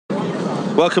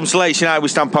Welcome to Leeds United We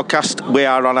Stand podcast. We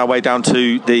are on our way down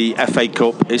to the FA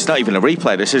Cup. It's not even a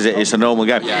replay, this is it? It's a normal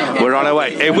game. Yeah. We're on our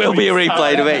way. It will be a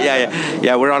replay of it.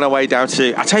 Yeah. We're on our way down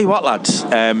to. I tell you what, lads.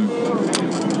 The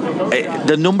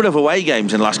number of away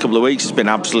games in the last couple of weeks has been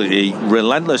absolutely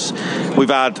relentless. We've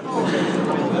had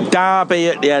Derby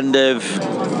at the end of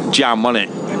Jan, wasn't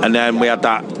it? And then we had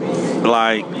that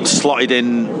slotted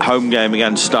in home game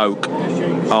against Stoke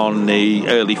on the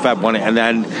early Feb, wasn't it? And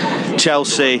then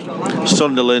Chelsea,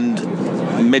 Sunderland,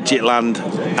 Midgetland,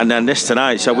 and then this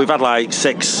tonight. So we've had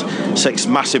six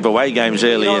massive away games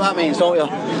early. You know what that means, don't you?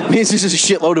 It means this is a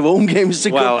shitload of home games to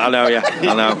come. Well, I know.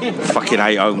 Fucking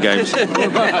 8 home games.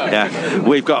 Yeah,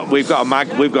 we've got a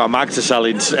mag to sell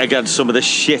against some of the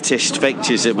shittest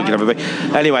fixtures that we can ever be.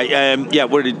 Anyway,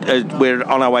 we're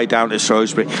on our way down to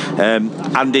Shrewsbury.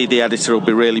 Andy, the editor, will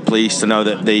be really pleased to know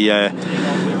that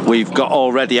we've got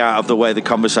already out of the way the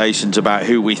conversations about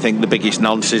who we think the biggest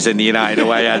nonce is in the United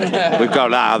away end. We've got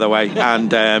that out of the way,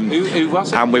 and who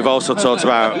was it? And we've also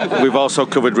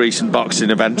covered recent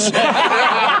boxing events. We've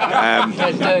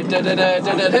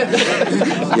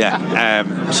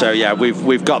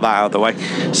got that out of the way.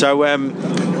 So,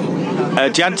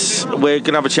 gents, we're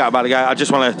gonna have a chat about the guy. I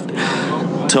just want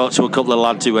to talk to a couple of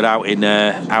lads who were out in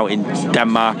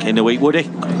Denmark in the week. Woody?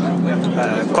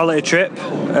 Quality trip,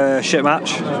 shit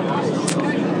match.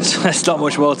 There's not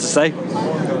much more to say.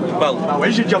 Well,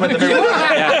 where's your job at the minute?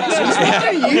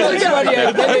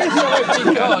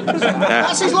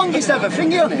 That's his longest ever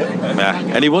finger on it. Yeah,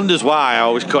 and he wonders why I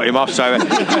always cut him off. So,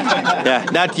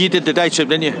 Ned, you did the day trip,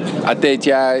 didn't you? I did,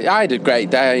 yeah. I had a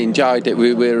great day. I enjoyed it.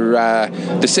 We were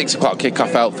the 6 o'clock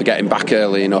kickoff helped for getting back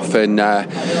early enough, and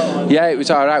it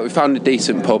was all right. We found a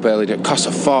decent pub early. It cost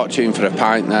a fortune for a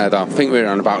pint there, though. I think we were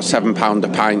on about £7 a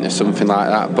pint or something like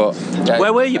that. But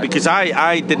where were you? Because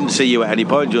I didn't see you at any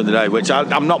point during the day, which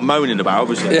I'm not moaning about,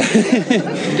 obviously.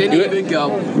 Didn't even go.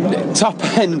 Top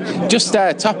end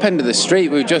of the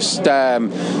street. We were just sat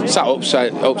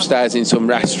upstairs in some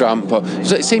restaurant, but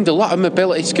it seemed a lot of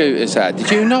mobility scooters there.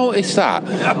 Did you notice that?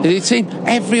 It seemed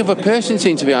every other person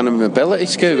seemed to be on a mobility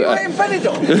scooter. Are you in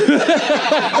Benidorm?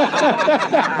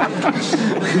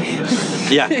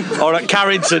 Yeah, or at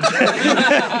Carrington.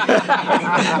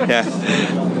 Yeah.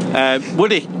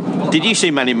 Woody, did you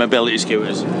see many mobility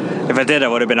scooters? If I did, I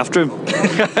would have been after him.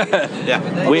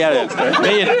 Yeah, we had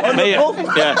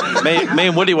me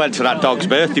and Woody went to that dog's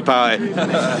birthday party.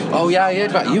 Oh yeah, I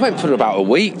heard that. You went for about a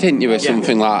week, didn't you, or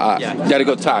something like that? Yeah. You had a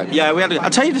good time. Yeah, we had. I'll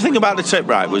tell you the thing about the trip,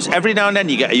 right? Was every now and then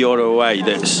you get a Euro away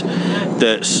that's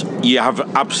you have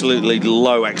absolutely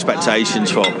low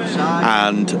expectations for,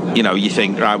 and you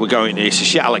think, right, we're going. It's a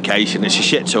shit allocation. It's a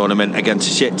shit tournament against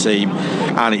a shit team,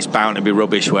 and it's bound to be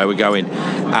rubbish where we're going.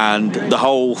 And the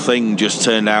whole thing just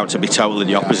turned out to be totally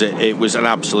the opposite. It was an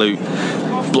absolute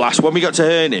blast. When we got to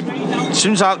Hernham, as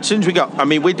soon as we got,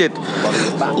 we did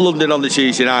London on the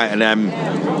Tuesday night and then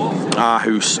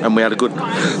Aarhus, and we had a good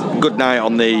night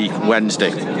on the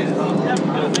Wednesday.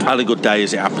 Had a good day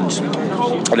as it happens,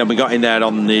 and then we got in there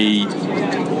on the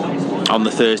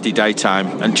Thursday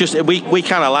daytime, and just we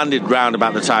kind of landed round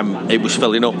about the time it was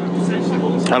filling up.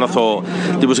 And I thought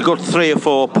there was a good 3 or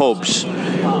 4 pubs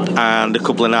and a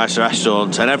couple of nice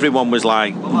restaurants, and everyone was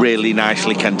really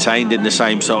nicely contained in the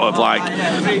same sort of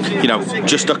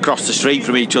just across the street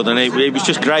from each other, and it was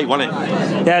just great, wasn't it?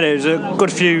 Yeah, there was a good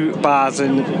few bars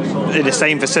in the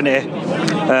same vicinity.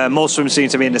 Most of them seem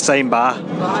to be in the same bar.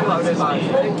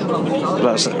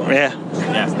 Yeah.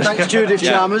 Thanks, Judith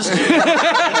Chalmers.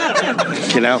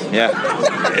 Yeah.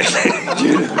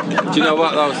 Do you know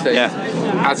what those things? Yeah.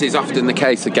 As is often the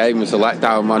case, the game was a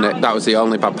letdown on it. That was the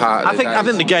only bad part of I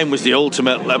think the game was the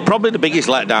ultimate, probably the biggest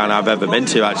letdown I've ever been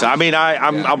to. Actually,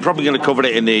 I'm probably going to cover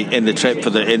it in the trip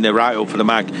in the write up for the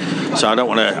mag. So I don't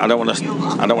want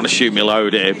to shoot me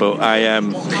load here, but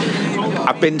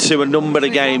I've been to a number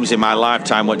of games in my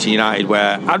lifetime watching United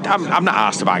where I'm not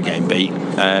asked about getting beat,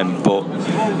 but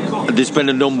there's been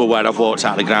a number where I've walked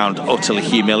out of the ground utterly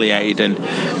humiliated, and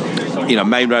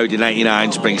Main Road in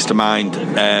 '89 springs to mind.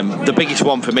 The biggest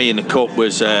one for me in the cup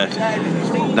was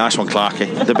nice one,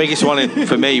 Clarkie. The biggest one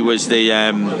for me was he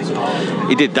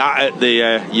did that at the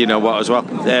as well.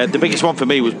 The biggest one for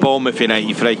me was Bournemouth in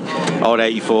 '83 or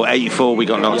 '84. '84 we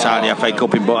got knocked out in the FA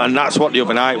Cup and that's what the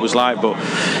other night was like. But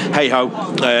hey ho,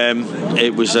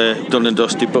 it was done and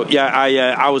dusted. But yeah,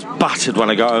 I was battered when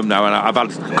I got home now, and I've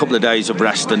had a couple of days of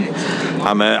rest, and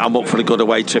I'm up for a good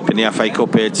away trip in the FA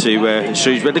Cup here to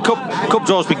Shrewsbury. The cup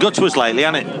draw's been good to us lately,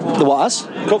 hasn't it? The what has?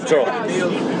 Cup draw.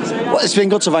 Well, it's been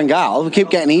good to Van Gaal. We keep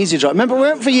getting easy draw. Remember, we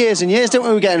went for years and years, didn't we?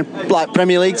 We were getting like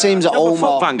Premier League teams at home.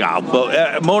 Van Gaal,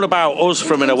 but more about us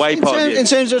from an away point of view. In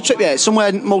terms of a trip, yeah, it's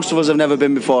somewhere most of us have never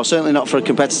been before. Certainly not for a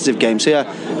competitive game. So yeah,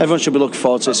 everyone should be looking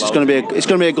forward to it. It's going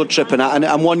to be a good trip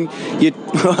and one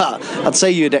I'd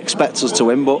say you'd expect us to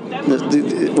win, but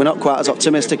we're not quite as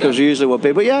optimistic as we usually would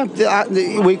be. But yeah,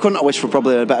 we couldn't have wished for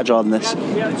probably a better draw than this.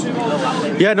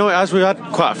 Yeah, no, as we've had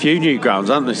quite a few new grounds,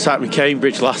 haven't we? Sat with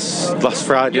Cambridge last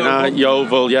Friday night,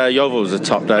 Yeovil was a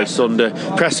top day. Sunday,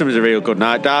 Preston was a real good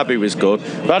night. Derby was good.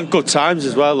 We had good times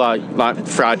as well, like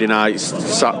Friday nights,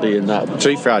 Saturday, and that.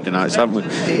 3 Friday nights, haven't we?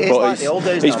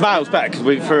 It's miles back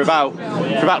because for about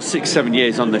 6-7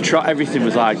 years on the trot, everything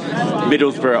was like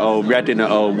Middlesbrough at home, Reading at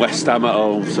home, West Ham at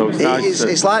home. So it's nice.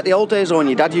 It's like the old days when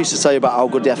your dad used to tell you about how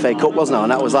good the FA Cup was now,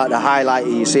 and that was like the highlight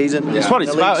of your season. It's what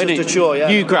it's about, isn't it?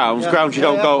 New grounds you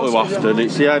don't go to often.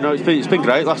 It's been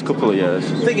great last couple of years.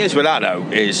 The thing is with that though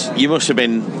is you must have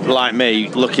been like me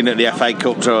looking at the FA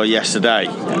Cup draw yesterday,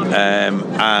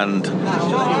 and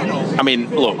I mean,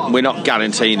 look, we're not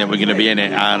guaranteeing that we're going to be in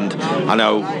it, and I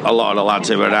know a lot of the lads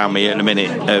who are around me at the minute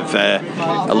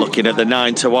are looking at the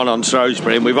 9-1 on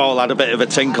Shrewsbury, and we've all had a bit of a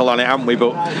tinkle on it, haven't we?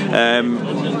 But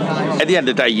at the end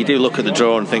of the day, you do look at the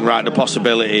draw and think, right, the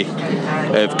possibility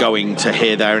of going to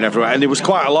here, there, and everywhere, and there was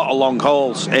quite a lot of long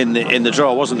hauls in the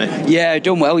draw, wasn't there? Yeah,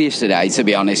 done well yesterday, to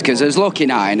be honest, because I was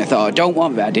looking at it and I thought, I don't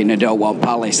want Reading, I don't want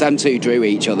Palace. Them two drew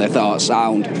each other, thought,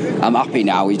 sound, I'm happy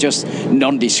now. He's just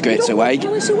nondescript away.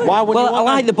 Why would I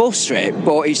like the bus trip,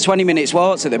 but it's 20 minutes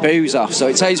walk to the booze off, so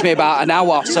it takes me about an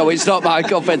hour, so it's not my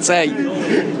cup of tea.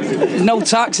 No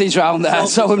taxis round there,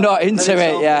 so I'm not into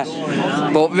it, yeah.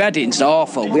 But Reading's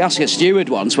awful. We asked a steward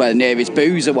once where the nearest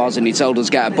boozer was, and he told us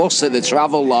to get a bus at the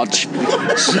Travel Lodge. So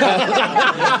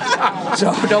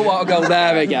I don't want to go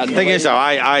there again. The thing is, though,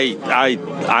 I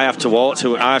have to walk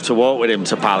with him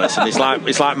to Palace, and it's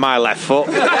like my left foot.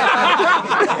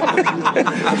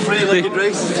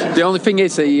 The only thing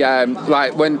is,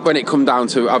 like when it come down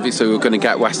to, obviously we're going to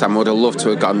get West Ham. Would have loved to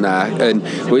have gone there, and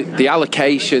the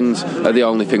allocations are the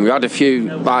only thing. We had a few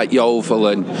like Yeovil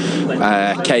and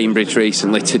Cambridge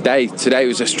recently. Today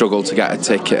was a struggle to get a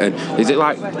ticket, and is it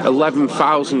like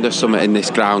 11,000 or something in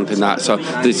this ground and that? So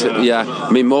I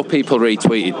mean, more people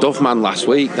retweeted Doveman last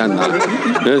week than that.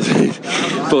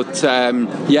 But so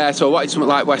I wanted something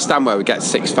like West Ham where we get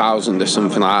 6,000 or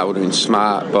something like that. Would have been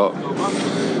smart, but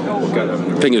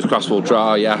fingers crossed we'll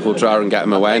draw and get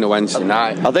them away on a Wednesday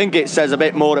night. I think it says a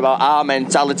bit more about our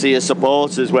mentality as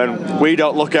supporters when we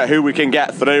don't look at who we can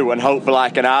get through and hope for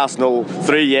like an Arsenal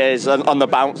 3 years on the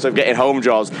bounce of getting home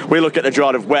draws. We look at the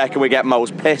draw of where can we get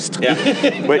most pissed. Yeah.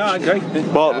 No, I agree.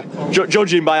 But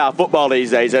judging by our football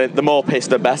these days, the more pissed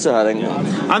the better, I think.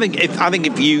 I think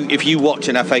if you watch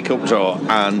an FA Cup draw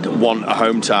and want a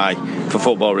home tie for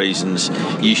football reasons,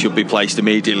 you should be placed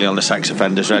immediately on the sex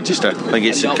offenders register. I think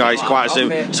it's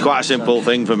quite a simple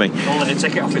thing for me. Holding a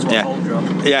ticket off his home draw.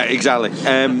 Yeah, exactly.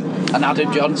 And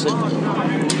Adam Johnson.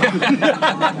 3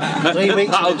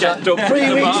 weeks. That'll get done.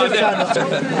 3 weeks.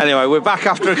 Anyway, we're back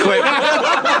after a quick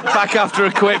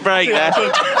break there.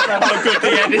 How good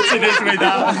the editing is with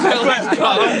that.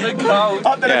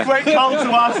 After a quick call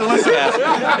to our solicitor.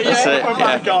 That's it. We're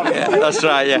back on. Yeah, that's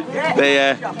right.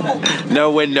 Yeah,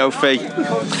 no win, no fee.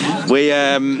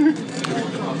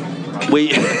 We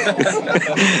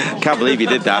can't believe you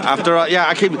did that.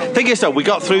 I keep thinking so. We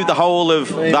got through the whole of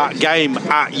that game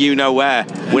at you know where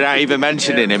without even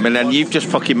mentioning him, and then you've just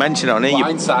fucking mentioned it on here.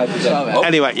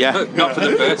 Anyway, yeah. Not for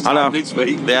the first time this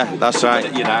week. Yeah, that's right.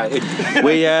 United.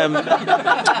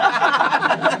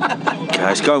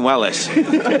 It's going well, this.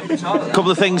 A couple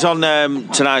of things on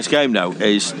tonight's game, though,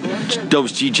 is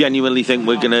Doves, do you genuinely think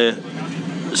we're going to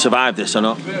survive this or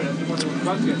not?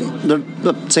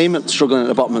 The team that's struggling at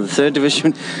the bottom of the third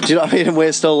division. Do you know what I mean? And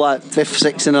we're still like 5th,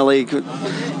 6th in the league.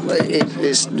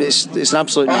 It's an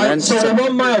absolute nonsense.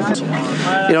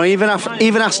 You know, even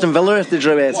Aston Villa, if they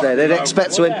drew here today, they'd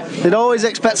expect to win. They'd always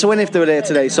expect to win if they were here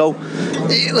today. So,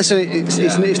 listen,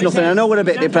 it's nothing. I know we're a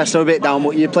bit depressed, we're a bit down,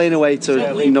 but you're playing away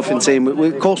to a nothing team.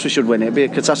 Of course, we should win. It'd be a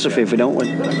catastrophe if we don't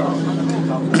win.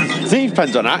 I think it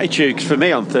depends on attitude, because for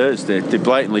me on Thursday they're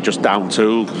blatantly just down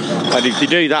tool, and if they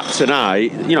do that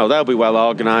tonight, you know, they'll be well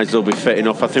organised, they'll be fit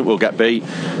enough. I think we'll get beat.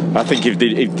 I think if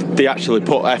they actually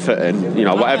put effort in, you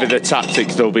know, whatever the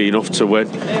tactics, they'll be enough to win.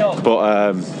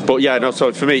 But yeah, no.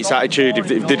 So for me, it's attitude.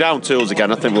 If they're down tools again,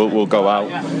 I think we'll go out.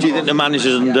 Do you think the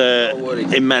manager's under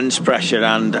immense pressure?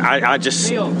 And I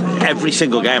just every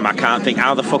single game I can't think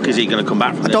how the fuck is he going to come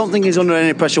back from this? I don't think he's under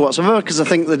any pressure whatsoever, because I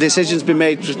think the decision's been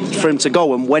made for him to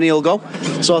go, and when he'll still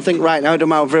go. So I think right now, it doesn't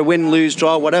matter if we win, lose,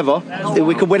 draw, whatever.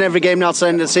 We could win every game now to the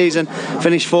end of the season,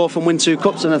 finish 4th and win 2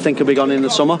 cups, and I think he'll be gone in the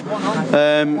summer.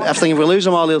 I think if we lose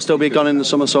them all, he'll still be gone in the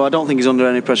summer. So I don't think he's under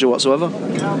any pressure whatsoever.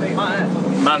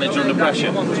 Manager under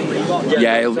pressure?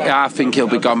 Yeah, I think he'll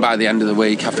be gone by the end of the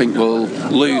week. I think we'll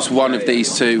lose one of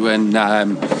these two, and I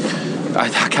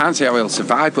can't see how he'll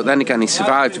survive. But then again, he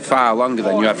survived far longer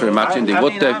than you ever imagined he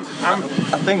would do.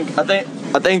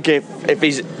 I think if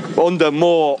he's under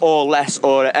more or less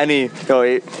or any,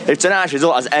 if tonight's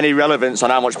result has any relevance on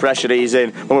how much pressure he's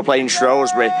in when we're playing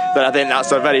Shrewsbury, then I think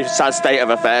that's a very sad state of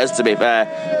affairs, to be fair.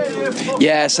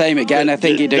 Yeah, same again. I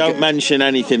think don't mention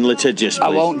anything litigious, please. I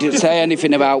won't say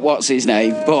anything about what's his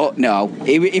name, but no,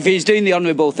 if he's doing the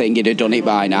honourable thing, he'd have done it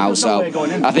by now. So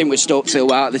I think we're stuck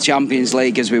till out of the Champions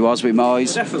League as we was with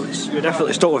Moyes. We're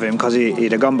definitely stuck with him because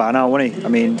he'd have gone by now, wouldn't he? I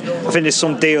mean, I think there's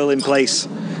some deal in place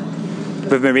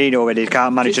with Mourinho where he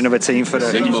can't manage another team for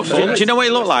the... Do you know what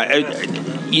he looked like?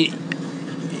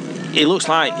 It looks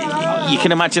like you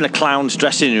can imagine a clown's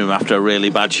dressing room after a really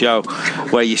bad show,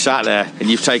 where you sat there and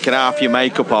you've taken half your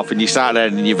makeup off and you sat there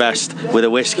in your vest with a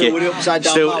whiskey,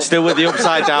 still with the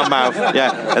upside down mouth,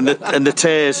 yeah, and the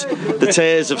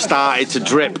tears have started to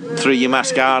drip through your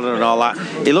mascara and all that.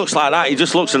 He looks like that. He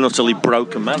just looks an utterly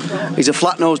broken man. He's a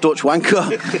flat-nosed Dutch wanker.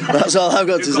 That's all I've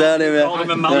got to say on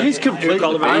him. Yeah. He's completely.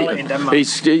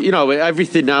 He's,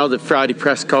 everything now. The Friday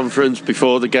press conference,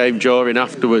 before the game, during,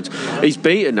 afterwards. He's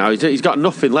beaten now. He's got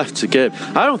nothing left to give.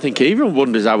 I don't think he even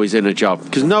wonders how he's in a job,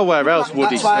 because nowhere else would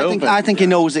he still be. I think he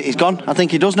knows that he's gone. I think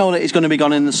he does know that he's going to be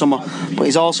gone in the summer, but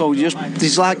he's also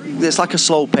it's like a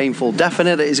slow, painful death in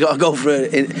it that he's got to go through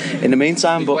in the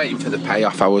meantime. But waiting for the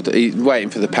payoff,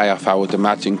 I would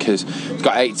imagine, because he's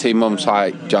got 18 months,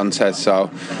 like John says.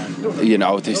 So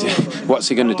what's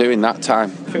he going to do in that time?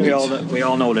 I think we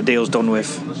all know the deal's done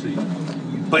with.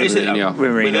 But is it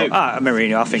Mourinho?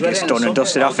 Mourinho, I think it's done and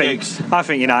dusted. I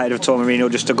think United have told Mourinho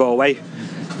just to go away,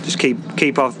 just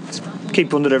keep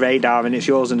under the radar, and it's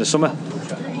yours in the summer.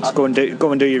 Just go and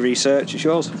do your research. It's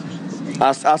yours.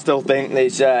 I still think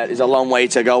there's a long way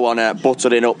to go on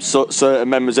buttering up certain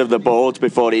members of the board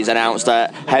before he's announced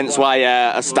that. Hence why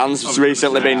a Stan's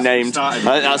recently been named.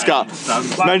 That's got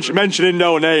mentioning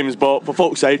no names, but for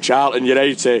fuck's sake, Charlton, you're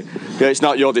 80. It's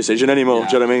not your decision anymore.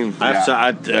 Do you know what I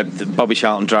mean? Bobby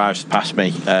Charlton drives past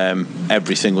me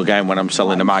every single game when I'm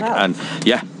selling the mag, and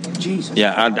yeah. Jesus.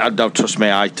 Yeah, and don't trust me,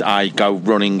 I go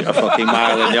running a fucking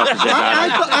mile in the opposite direction.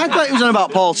 I thought he was on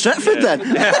about Paul Stretford then.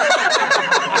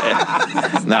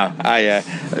 No,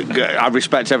 I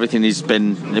respect everything he's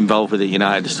been involved with at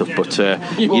United and stuff, but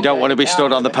you don't want to be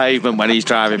stood on the pavement when he's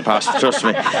driving past. Trust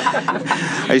me.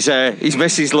 His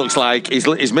missus looks like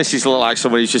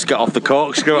someone who's just got off the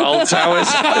corkscrew at Old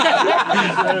Towers.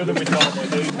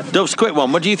 Dubs, quick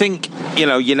one. What do you think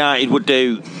United would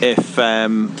do if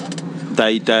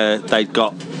they'd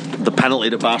got the penalty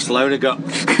that Barcelona got?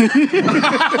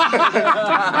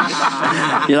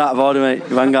 You're out of order, mate.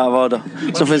 You haven't got out of order. I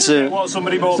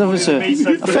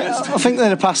think they'd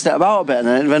have passed it about a bit, and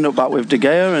then it'd end up back with De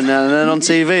Gea, and then on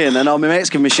TV, and then all my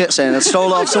mates give me shit saying I stole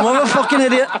it off some other fucking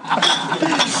idiot.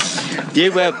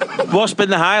 What's been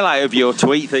the highlight of your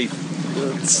tweet, Thief?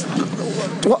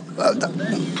 What?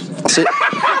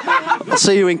 I'll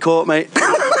see you in court, mate.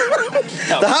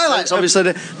 The highlight's obviously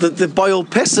the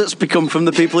boiled piss that's become from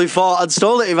the people who thought I'd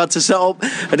stole it. You've had to set up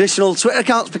additional Twitter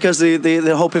accounts because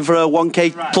they're hoping for a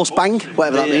 1k plus bang,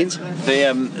 whatever that means.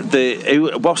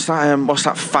 What's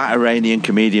that fat Iranian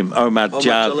comedian, Omar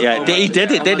Jal? Yeah, he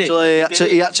did it, didn't he?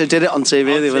 He actually did it on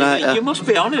TV the other night. Yeah. You must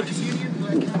be honoured.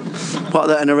 What,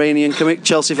 that an Iranian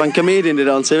Chelsea fan comedian did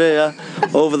on TV? Yeah,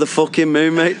 over the fucking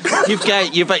moon, mate.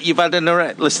 You've had an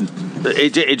listen.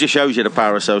 It just shows you the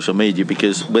power of social media,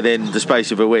 because within the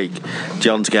space of a week,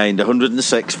 John's gained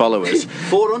 106 followers.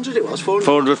 400 it was.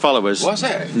 400 followers. Was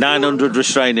it? 900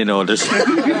 restraining orders.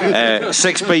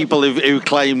 6 people who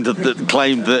claimed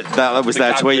that was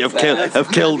their tweet have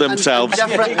killed themselves.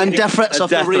 And death threats off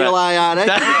the real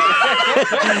IRA.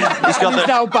 He's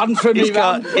now banned from me. He's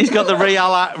got the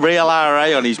real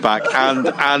IRA on his back,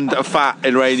 and a fat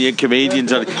Iranian comedian.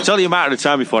 It's only a matter of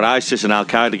time before ISIS and Al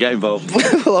Qaeda get involved.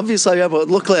 Well, obviously, yeah, but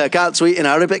luckily I can't tweet in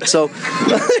Arabic, so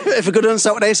if I could on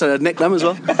Saturday, so I'd nick them as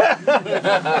well.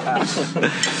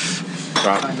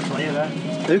 Right.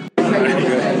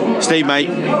 Steve, mate,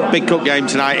 big cup game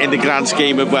tonight in the grand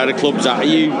scheme of where the club's at. Are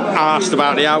you arsed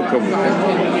about the outcome?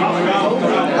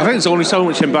 I think there's only so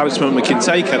much embarrassment we can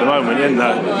take at the moment, isn't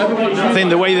there? I think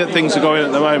the way that things are going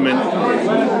at the moment,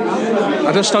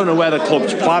 I just don't know where the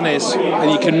club's plan is.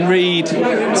 And you can read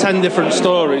 10 different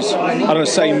stories on the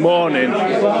same morning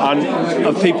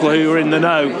of people who are in the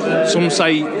know. Some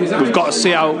say we've got to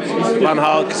see out Van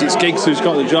Gaal because it's Giggs who's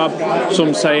got the job.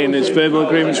 Some saying there's verbal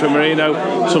agreements with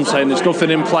Mourinho. Some saying there's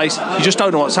nothing in place. You just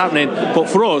don't know what's happening. But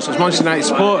for us, as Manchester United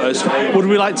supporters, would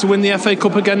we like to win the FA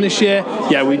Cup again this year?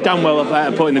 Yeah, we damn well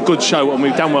better put in a good show, and we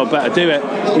damn well better do it.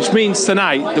 Which means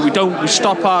tonight that we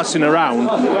stop arsing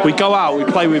around. We go out, we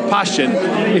play with passion.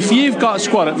 If you've got a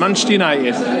squad at Manchester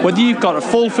United, whether you've got a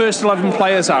full first 11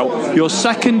 players out, your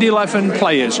second 11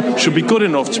 players should be good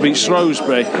enough to beat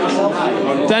Shrewsbury.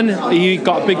 Then you've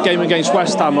got a big game against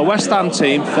West Ham, a West Ham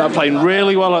team that are playing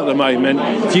really well at the moment.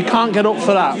 If you can't get up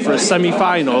for that for a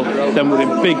semi-final, then we're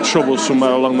in big trouble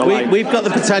somewhere along the line. We've got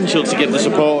the potential to give the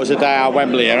supporters a day out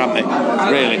Wembley here, haven't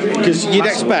we? Really? Because you'd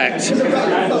expect,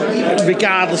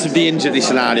 regardless of the injury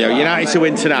scenario, United to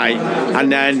win tonight,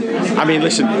 and then, I mean,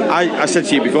 listen, I said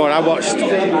to you before, I watched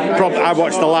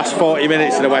the last 40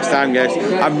 minutes of the West Ham games.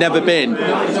 I've never been.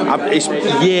 It's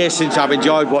years since I've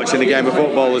enjoyed watching a game of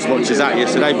football as much as that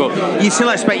yesterday. But you still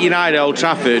expect United at Old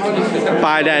Trafford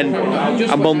by then,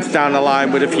 a month down the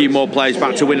line, with a few more players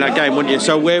back to win that game, wouldn't you?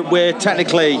 So we're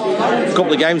technically a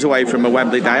couple of games away from a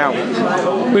Wembley day out.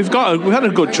 We've had a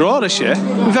good draw this year.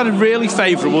 We've had a really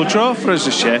favourable draw for us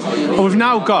this year, and we've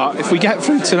now got, if we get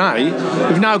through tonight,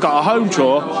 we've now got a home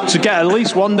draw to get at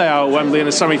least one day out at Wembley in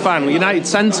a semi-final. United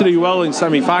tend to do well in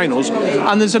semi-finals,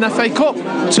 and there's an FA Cup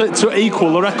to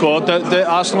equal the record that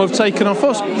Arsenal have taken off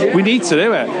us. We need to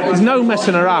do it. There's no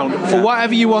messing around. For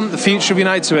whatever you want the future of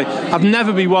United to be, I've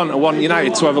never been one to want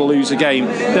United to ever lose a game.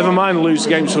 Never mind lose a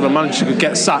game so the manager could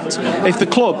get sacked. If the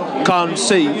club can't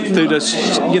see through the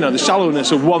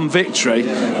shallowness of one victory,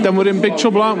 then we're in big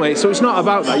trouble, aren't we? So it's not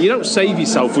about that. You don't save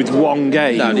yourself with one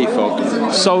game. No,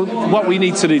 default. So what we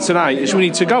need to do tonight is we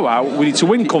need to go out, we need to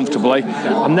win comfortably,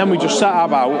 and then we just set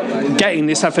about getting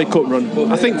this FA Cup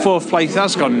run. I think fourth place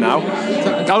has gone now,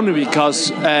 only because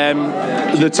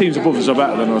the teams above us are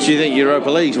better than us. Do you think Europa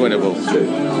League's winnable?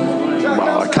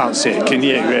 Well, I can't see it, can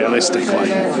you, realistically?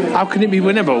 How can it be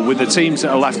winnable with the teams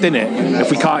that are left in it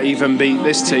if we can't even beat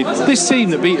this team? This team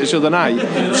that beat us the other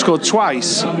night scored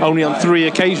twice, only on 3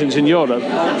 occasions in Europe,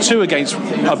 2 against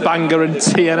a Bangor and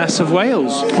TNS of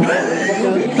Wales.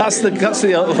 That's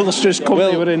the illustrious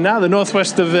company we're in now, the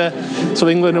northwest of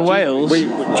England and Wales.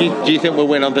 Do you think we'll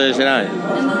win on Thursday night?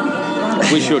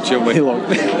 We should, shouldn't we?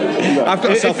 I've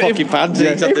got some fucking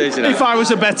panties on Thursday night. If I was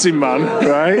a betting man,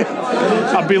 right,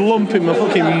 I'd be lumping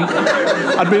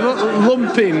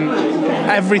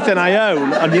everything I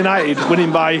own on United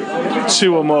winning by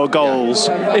 2 or more goals.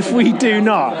 If we do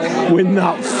not win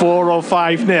that 4 or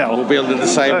 5-0, we'll be under the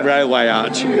same railway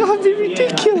arch. That'd be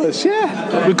ridiculous,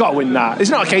 yeah. We've got to win that. It's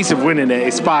not a case of winning it,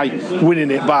 it's by winning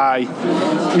it by...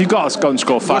 You've got to go and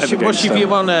score 5 against What's your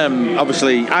view on,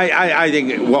 obviously, I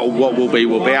think what will be.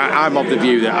 I'm of the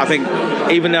view that I think,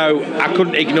 even though I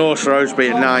couldn't ignore Shrewsbury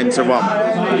at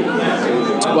 9-1.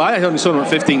 Well, I only saw them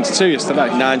at 15-2 yesterday.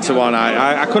 9-1.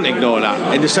 I couldn't ignore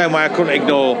that. In the same way, I couldn't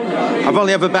ignore. I've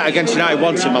only ever bet against United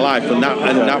once in my life, and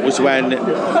that was when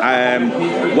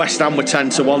West Ham were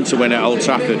 10-1 to win at Old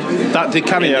Trafford. That Di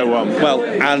Canio one. Well,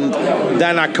 and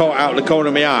then I caught out the corner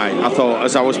of my eye. I thought,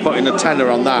 as I was putting a tenner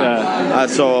on that, I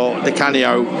saw Di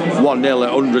Canio 1-0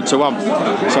 at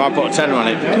 100-1. So I put a tenner on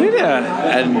it. Did you?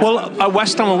 And well, at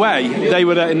West Ham away, they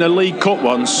were in the League Cup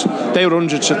once. They were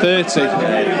 100-30,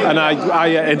 and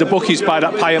I the bookies by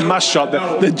that pie and mash shot,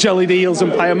 the jellied eels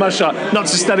and pie and mash shot. Not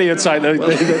to stereotype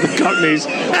the Cockneys,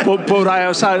 but right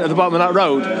outside at the bottom of that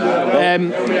road,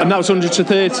 and that was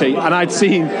 100-30. And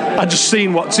I'd just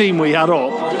seen what team we had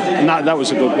up, and that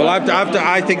was a good. Well,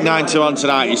 I think 9-1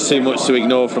 tonight is too much to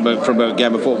ignore from a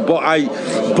game of football.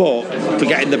 But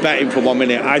forgetting the betting for 1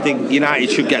 minute, I think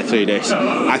United should get through this.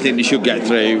 I think they should get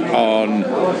through on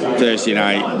Thursday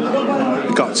night.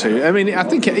 Got to. I mean, I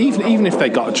think even if they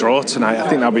got a draw tonight, I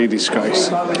think that'd be a disgrace.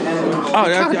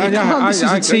 This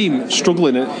is a team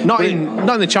struggling, not in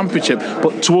the Championship,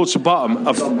 but towards the bottom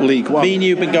of League One. Me and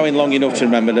you've been going long enough to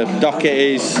remember the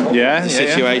Doherty's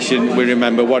situation. Yeah. We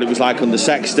remember what it was like under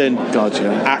Sexton. God,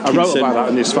 yeah. Atkinson, I wrote about that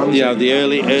in this fan. You know, the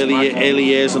early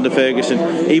years under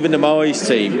Ferguson, even the Moyes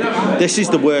team. This is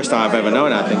the worst I've ever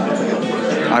known, I think.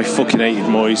 I fucking hated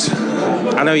Moyes.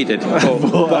 I know you did,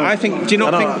 but I think. Do you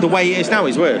not think the way it is now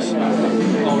is worse?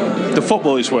 The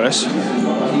football is worse.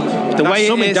 The That's way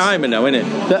Summy it is, Diamond, though, isn't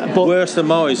it? but worse than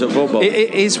Moyes at football.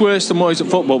 It is worse than Moyes at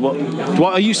football, but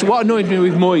what annoyed me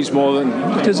with Moyes more than...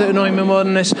 Does it annoy me more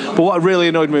than this? But what really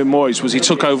annoyed me with Moyes was he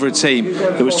took over a team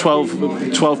that was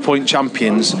 12-point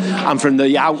champions, and from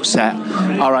the outset,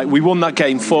 all right, we won that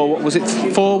game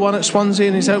 4-1 at Swansea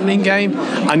in his opening game,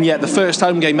 and yet the first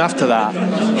home game after that,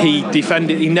 he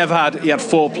defended, he had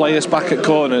 4 players back at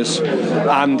corners,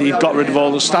 and he got rid of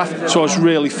all the staff, so I was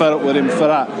really fed up with him for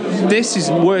that. This is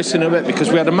worse in a bit, because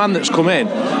we had a man that's come in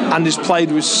and has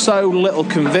played with so little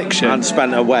conviction. And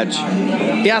spent a wedge.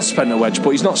 He has spent a wedge,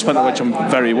 but he's not spent a wedge on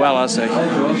very well, has he?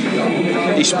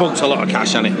 He spunked a lot of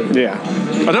cash, hasn't he? Yeah.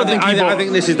 I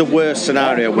think this is the worst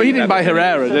scenario. Well, he didn't buy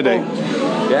Herrera, did he?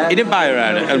 Yeah. He didn't buy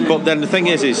Herrera, but then the thing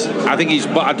is I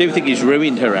do think he's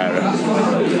ruined Herrera.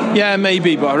 Yeah,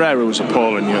 maybe, but Herrera was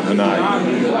appalling the other night.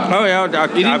 Oh yeah,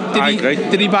 I agree.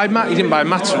 Did he buy Matt? He didn't buy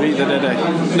Mata either, did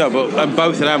he? No, but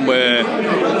both of them were,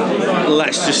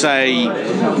 let's just say,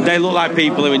 they look like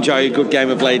people who enjoy a good game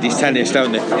of ladies tennis,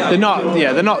 don't they? They're not.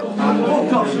 Yeah, they're not.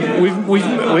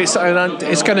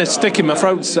 It's going to stick in my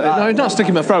throat. No, it's not sticking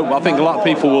in my throat, but I think a lot of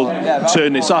people will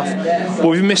turn this off. But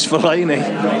we've missed Fellaini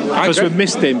because we've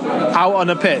missed him out on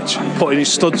a pitch, putting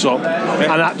his studs up,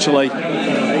 and actually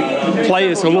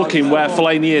players are looking where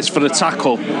Fellaini is for the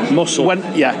tackle. Muscle.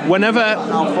 Whenever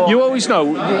you always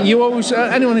know,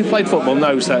 anyone who played football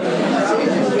knows that.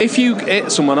 If you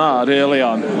hit someone hard early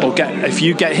on, if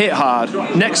you get hit hard,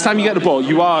 next time you get the ball,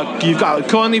 you've got a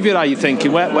corner of your eye, you're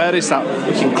thinking, where is that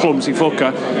fucking clumsy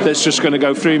fucker that's just going to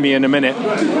go through me in a minute?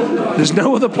 There's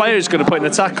no other player who's going to put in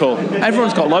a tackle.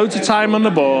 Everyone's got loads of time on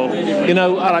the ball. You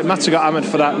know, like Mata got hammered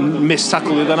for that missed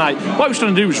tackle the other night. What he was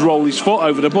trying to do was roll his foot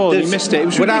over the ball and he missed it. It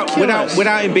was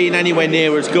without him being anywhere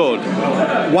near as good.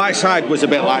 Whiteside was a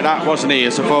bit like that, wasn't he,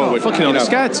 as a forward?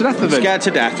 Scared to death of him. Scared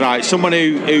to death, right? Someone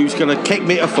who's going to kick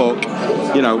me to fuck,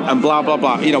 and blah blah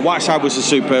blah. Whiteside was a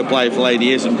superb player,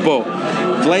 Fellaini isn't, but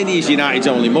Fellaini is United's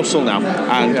only muscle now,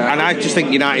 and I just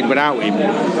think United without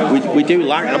him, we do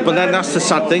lack. But then that's the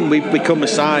sad thing, we've become a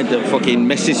side that fucking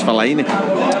misses Fellaini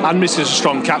and misses a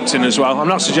strong captain as well. I'm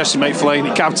not suggesting make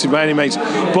Fellaini captain by any means,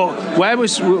 but where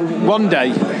was one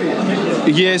day?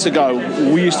 Years ago,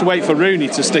 we used to wait for Rooney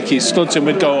to stick his studs in.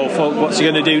 We'd go, oh fuck, what's he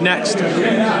going to do next?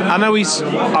 I know he's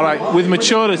all right. With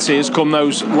maturity has come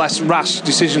those less rash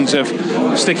decisions of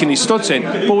sticking his studs in.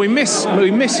 But we miss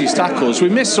his tackles. We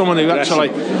miss someone who actually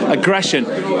aggression.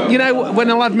 You know, when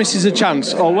a lad misses a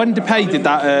chance, or when Depay did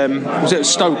that, was it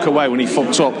Stoke away when he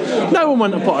fucked up? No one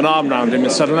went and put an arm round him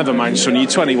and said, "Never mind, son, you're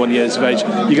 21 years of age.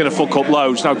 You're going to fuck up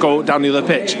loads. Now go down the other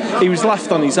pitch." He was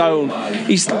left on his own.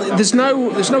 There's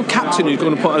no captain who's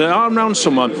going to put an arm around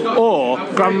someone or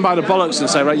grab him by the bollocks and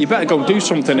say, right, you better go and do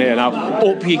something here now,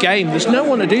 up your game. There's no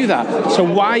one to do that. So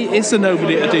why is there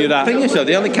nobody to do that? The thing is though,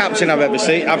 the only captain I've ever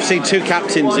seen, I've seen 2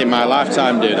 captains in my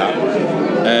lifetime do that.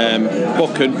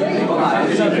 Buchan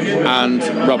and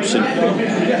Robson.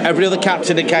 Every other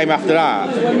captain that came after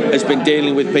that has been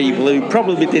dealing with people who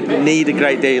probably didn't need a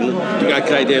great deal of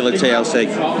TLC.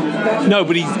 No,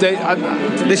 but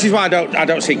this is why I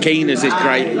don't see Keane as this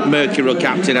great mercurial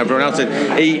captain. Everyone else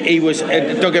said he was.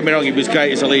 Don't get me wrong, he was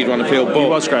great as a leader on the field, but he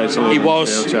was great as a leader. He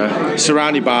was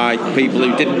surrounded by people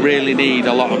who didn't really need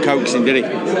a lot of coaxing, did he?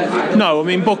 No, I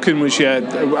mean Buchan was.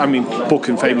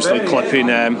 Buchan famously clipping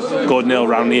Gordon Hill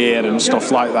around the ear and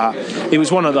stuff like that. It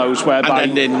was one of those whereby.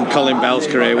 And then in Colin Bell's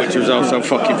career, which was also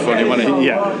fucking funny, wasn't it?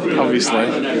 Yeah, obviously.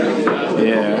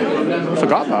 Yeah,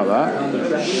 forgot about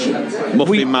that.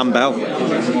 Muffin Man Bell.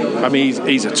 I mean,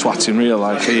 he's a twat in real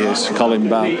life. He is, Colin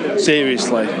Bell.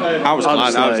 Seriously, I was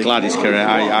glad his career.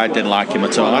 I didn't like him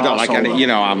at all. I don't like any.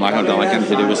 I don't like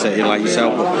anything to do with City like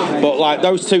yourself. But like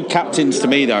those 2 captains to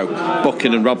me though,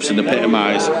 Buchan and Robson,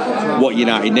 epitomise what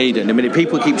United need. And I mean,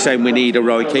 people keep saying we need a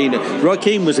Roy Keane. Roy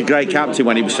Keane was a great captain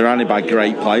when he was surrounded by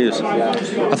great players.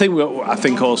 I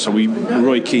think also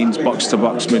Roy Keane's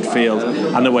box-to-box midfield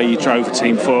and the way he drove the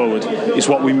team forward is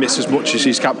what we miss as much as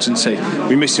his captaincy.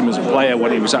 We miss him as a player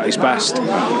when he was at his best,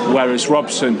 whereas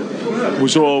Robson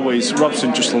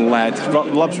just led.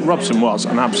 Robson was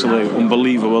an absolute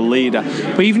unbelievable leader.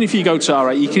 But even if you go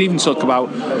to you can even talk about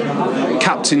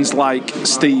captains like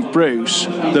Steve Bruce.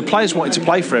 The players wanted to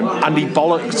play for him and he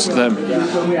bollocked them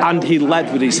and he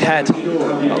led with his head.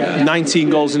 19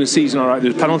 goals in a season,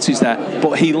 there's penalties there,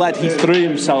 but he threw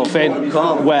himself in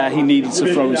where he needed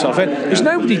to throw himself in. There's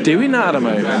nobody doing that at the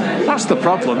moment. That's the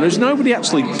problem. There's nobody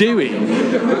actually doing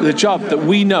the job that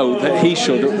we know that he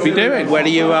should be doing. Where are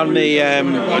you on the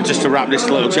just to wrap this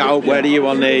little chat up, where are you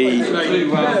on the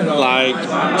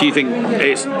do you think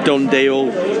it's done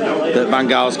deal that Van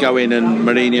Gaal's going and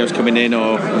Mourinho's coming in,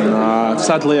 or?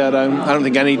 Sadly, I don't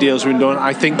think any deals have been done.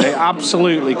 I think they're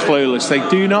absolutely clueless. They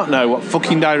do not know what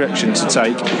fucking direction to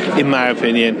take, in my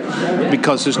opinion,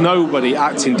 because there's nobody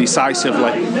acting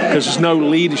decisively, because there's no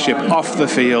leadership off the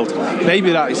field.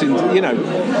 Maybe that is,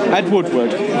 Ed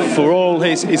Woodward, for all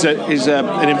his, is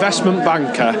an investment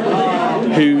banker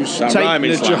who's taken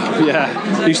a job. Yeah,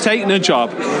 who's taken a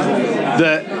job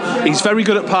that he's very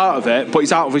good at part of it, but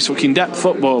he's out of his fucking depth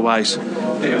football-wise.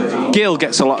 Gill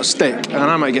gets a lot of stick, and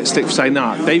I might get stick for saying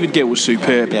that. David Gill was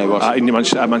superb in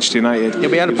Manchester United. Yeah,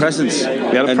 we had a presence. He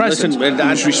had a presence. He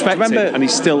was respected, and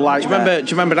he's still like that.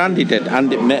 Do you remember Andy did on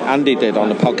the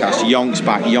podcast yonks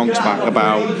back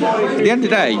about, at the end of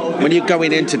the day, when you're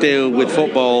going in to deal with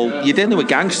football, you're dealing with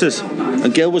gangsters,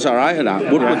 and Gill was alright at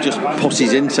that. Woodward just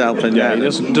pussies himself, and he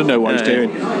doesn't know what he's doing.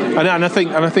 And I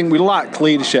think we lack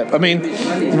leadership. I mean,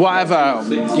 whatever,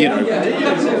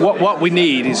 what we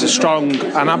need is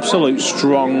an absolute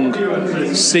strong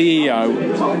CEO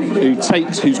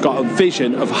who's got a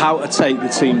vision of how to take the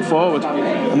team forward,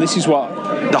 and this is what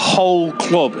the whole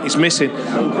club is missing.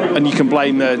 And you can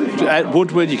blame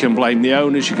Woodward, you can blame the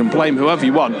owners, you can blame whoever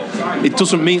you want. It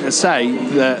doesn't mean to say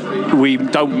that we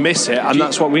don't miss it, and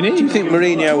that's what we need. Do you think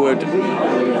Mourinho would?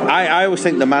 I always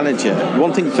think the manager.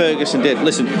 One thing Ferguson did.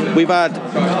 Listen,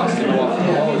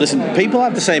 people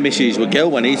had the same issues with Gill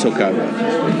when he took over,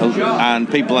 and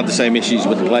people had the same issues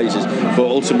with the Glazers. But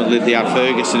ultimately, they had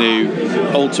Ferguson, who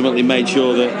ultimately made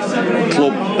sure that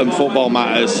club and football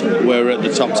matters were at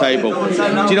the top table.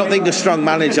 Do you not think a strong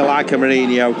manager like a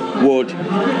Mourinho would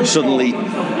suddenly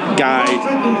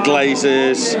guide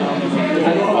Glazers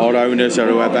or owners or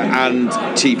whoever and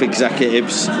chief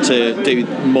executives to do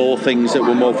more things that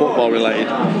were more football related?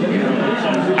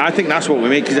 I think that's what we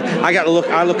mean, because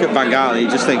I look at Van Gaal and you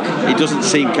just think he doesn't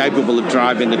seem capable of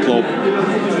driving the club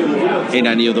in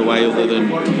any other way other than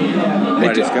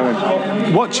where it's going.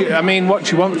 What do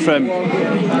you want from?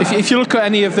 If you look at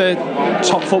any of the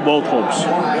top football clubs,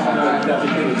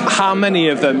 how many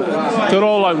of them? They're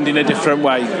all owned in a different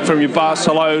way. From your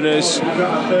Barcelonas,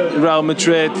 Real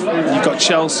Madrid, you've got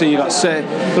Chelsea, you've got City.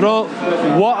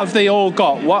 What have they all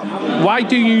got? Why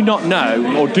do you not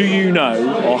know, or do you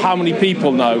know, or how many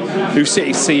people know who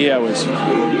City's CEO is?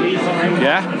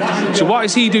 Yeah? So what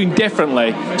is he doing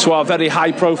differently to our very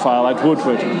high-profile Ed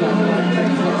Woodward?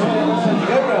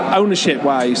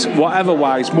 Ownership-wise,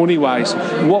 whatever-wise, money-wise,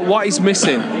 what is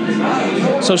missing?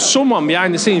 So someone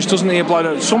behind the scenes doesn't need a blown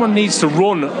out. Someone needs to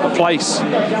run a place,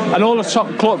 and all the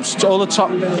top clubs, all the top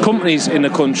companies in the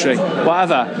country,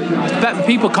 whatever.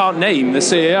 People can't name the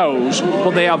CEOs,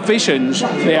 but they have visions,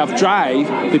 they have drive.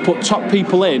 They put top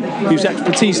people in whose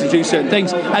expertise to do certain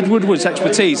things. Ed Woodward's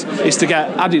expertise is to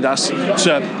get Adidas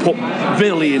to put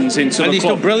billions into the club. And he's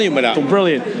done brilliant with that.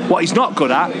 What he's not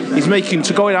good at is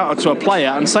going out to a player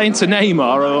and saying to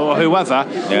Neymar or whoever,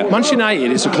 Manchester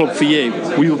United is a club for you.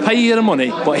 We will pay you the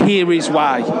money, but here is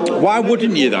why. Why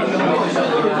wouldn't you though?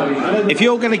 If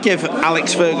you're going to give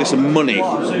Alex Ferguson money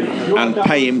and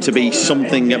pay him to be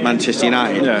something at Manchester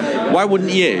United, why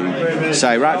wouldn't you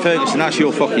say, right, Ferguson, that's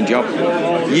your fucking job.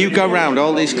 You go round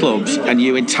all these clubs and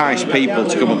you entice people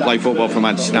to come and play football for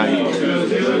Manchester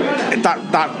United.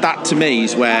 That to me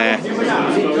is where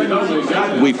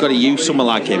we've got to use someone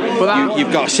like him.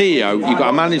 You've got a CEO, you've got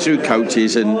a manager who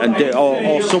coaches,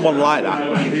 or someone like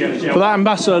that. But that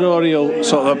ambassadorial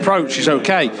sort of approach is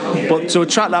okay. But to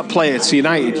attract that player to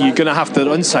United, you're going to have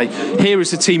to say, here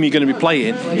is the team you're going to be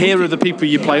playing, here are the people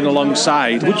you're playing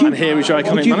alongside, and here is your iconic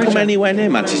manager. Would you come anywhere near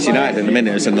Manchester United in a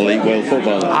minute as an elite world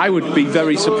footballer? I would be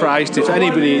very surprised if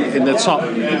anybody in the top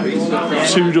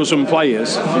 24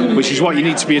 players, which is what you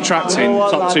need to be attracting,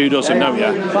 top 24,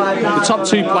 the top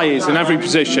 2 players in every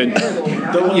position,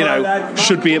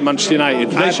 should be at Manchester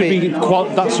United. That's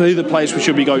who the players we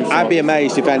should be going for. I'd be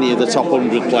amazed if any of the top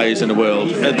 100 players in the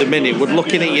world at the minute would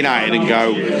looking at United and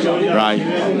go,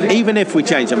 right, even if we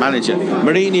change the manager,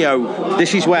 Mourinho,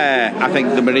 this is where I think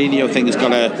the Mourinho thing has got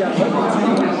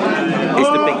to...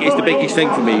 It's the biggest thing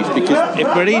for me, is because if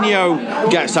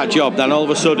Mourinho gets that job, then all of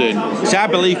a sudden, I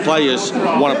believe players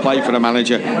want to play for the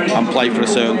manager and play for a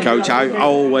certain coach. I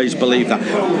always believe that.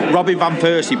 Robin van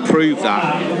Persie proved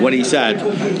that when he said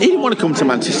he didn't want to come to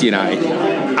Manchester United,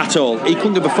 at all. He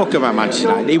couldn't give a fuck about Manchester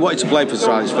United. He wanted to play for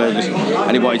Sir Alex Ferguson,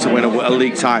 and he wanted to win a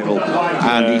league title,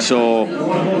 and he saw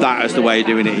that as the way of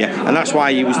doing it. Yeah, and that's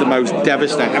why he was the most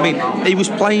devastating. I mean, he was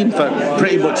playing for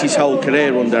pretty much his whole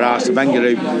career under Arsene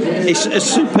Wenger, who is a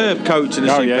superb coach and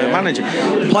a superb manager.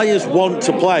 Players want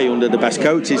to play under the best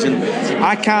coaches, and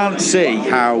I can't see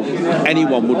how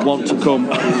anyone would want to come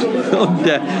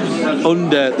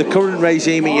under the current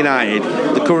regime at United,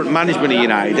 the current management at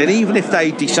United, and even if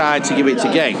they decide to give it to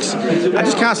Giggs, I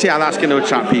just can't see how that's going to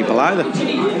attract people either.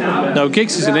 No,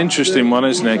 Giggs is an interesting one,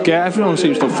 isn't it? Everyone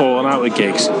seems to have fallen out with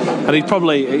Giggs, and it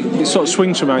sort of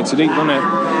swings from out to deep, doesn't it,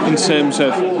 in terms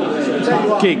of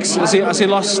Giggs. Has he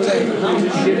lost?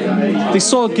 They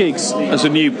saw Giggs as a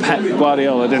new Pep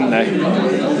Guardiola, didn't they?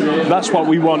 That's what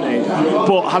we wanted.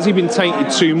 But has he been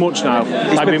tainted too much now?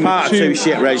 He's been part of two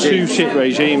shit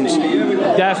regimes.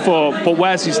 Therefore, but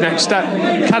where's his next step?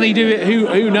 Can he do it?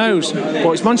 Who knows?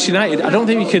 But it's Manchester United. I don't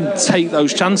think you can take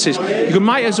those chances. You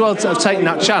might as well have taken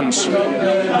that chance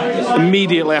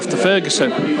immediately after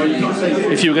Ferguson,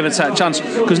 if you were going to take a chance.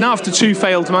 Because now after two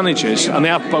failed managers, and they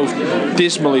have both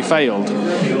dismally failed,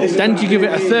 then do you give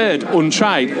it a third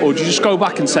untried, or do you just go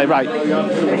back and say, right,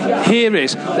 here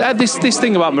is this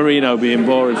thing about Mourinho being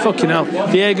boring? Fucking hell,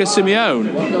 Diego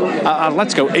Simeone,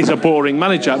 let's go, is a boring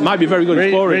manager. Might be very good.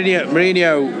 It's boring.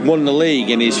 Mourinho won the league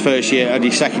in his first year and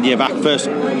his second year back. First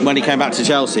when he came back to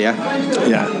Chelsea,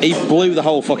 he blew the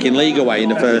whole fucking league away in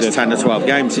the first 10 or 12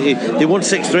 games. They won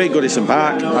 6-3 at Goodison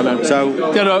Park. I know.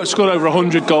 So they scored over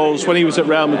 100 goals when he was at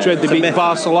Real Madrid. They beat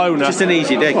Barcelona. Just an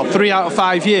easy dig. Well, 3 out of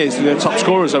 5 years they're top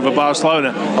scorers over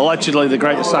Barcelona. Allegedly the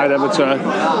greatest side ever to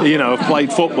have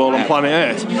played football on planet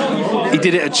Earth. He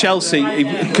did it at Chelsea. He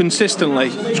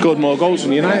consistently scored more goals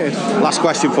than United. Last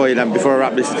question for you then before I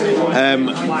wrap this.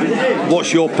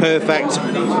 What's your perfect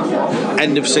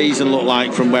end of season look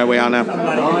like from where we are now?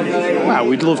 Well,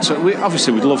 we'd love to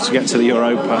get to the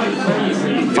Europa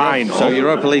final. So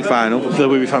Europa League final. That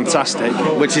would be fantastic.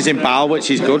 Which is in Bâle, which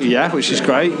is good. Yeah, which is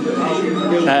great.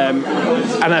 And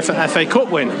FA Cup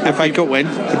win. FA Cup win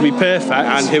would be perfect.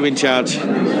 And who in charge?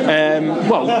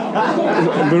 Well,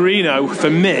 Mourinho for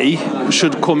me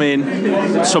should come in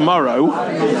tomorrow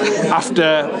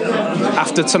after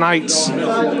tonight's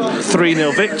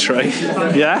 3-0 victory.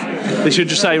 Yeah, they should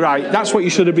just say, right, that's what you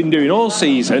should have been doing all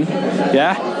season.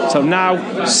 Yeah, so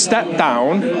now step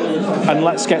down and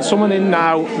let's get someone in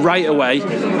now right away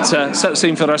to set the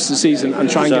scene for the rest of the season and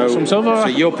try and get some silver. So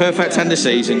your perfect end of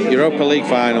season, Europa League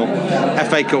final,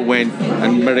 FA Cup win,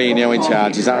 and Mourinho in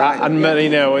charge. Is that right? And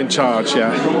Mourinho in charge,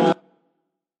 yeah.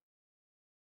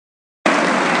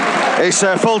 It's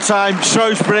full-time,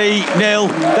 Shrewsbury 0.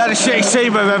 They're the shittest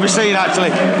team I've ever seen,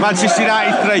 actually. Manchester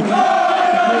United 3.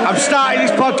 I'm starting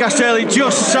this podcast early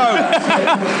just so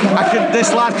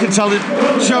this lad can show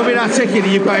me that ticket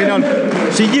that you're paying on.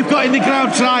 So you've got in the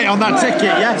ground tonight on that ticket,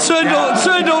 yeah? Turned up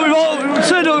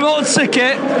with a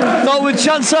ticket, not with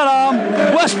chance at arm.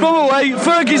 West Brom away,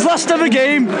 Fergie's last ever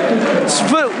game.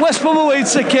 West Brom away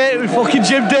ticket, we fucking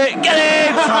gymmed it. Get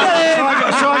in!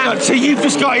 So you've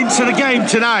just got into the game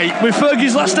tonight with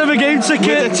Fergie's last ever game ticket.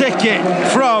 With a ticket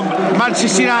from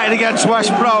Manchester United against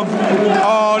West Brom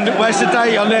on, where's the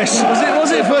date on this?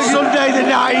 Was it Fergie? Sunday the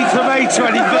 9th of May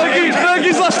 2015.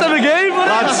 Fergie's last ever game,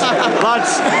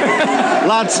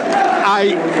 lads,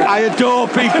 I adore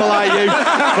people like you.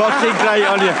 Fucking great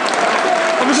on you.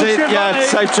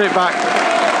 Safe trip back.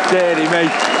 Deary me.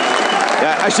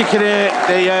 Yeah, as you can hear,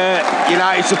 the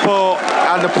United support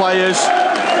and the players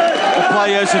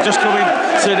are just coming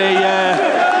to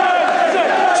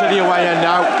the away end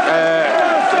now.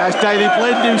 There's Daley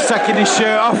Blind who's taking his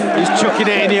shirt off. He's chucking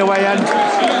it in the away end.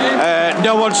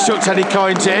 No one's chucked any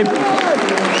coins at him.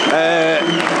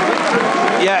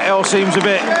 It all seems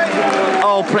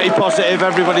all pretty positive.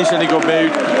 Everybody's in a good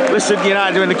mood. Listen,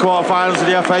 United are in the quarterfinals of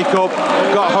the FA Cup.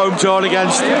 Got a home draw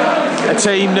against a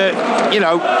team that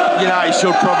United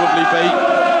should probably beat,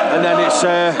 and then it's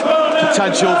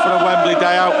potential for a Wembley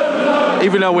day out.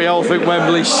 Even though we all think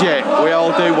Wembley's shit, we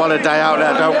all do want a day out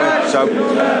there, don't we? So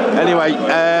anyway,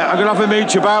 I'm going to have a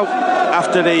mooch about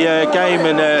after the game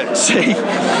and see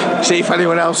if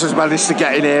anyone else has managed to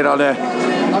get in here on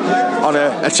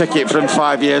a ticket from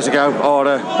 5 years ago, or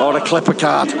a Clipper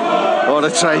card, or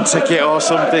a train ticket, or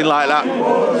something like that.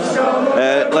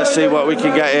 Let's see what we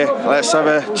can get here. Let's have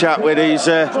a chat with these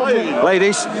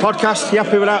ladies. Podcast, you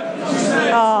happy with that?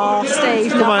 Oh,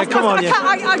 Steve. Come on. Come on, It's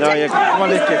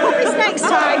next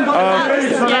time.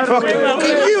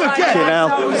 You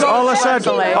again? All I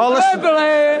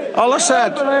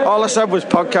said was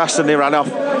podcast, and they ran off.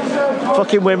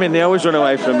 Fucking women, they always run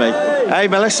away from me. Hey,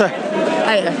 Melissa.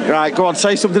 Hey. Right, go on,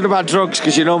 say something about drugs,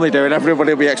 because you normally do, and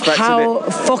everybody will be expecting How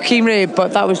it. fucking rude,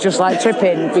 but that was just like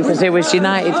tripping because it was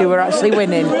United who were actually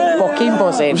winning. Fucking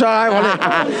buzzing. It was all right, wasn't it?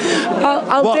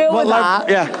 I'll deal with that.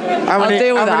 Yeah. How many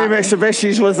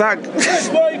Mitsubishis was that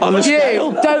on the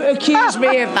scale? Don't accuse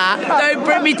me of that. Don't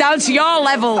bring me down to your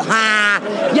level.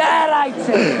 Yeah, I like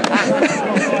to.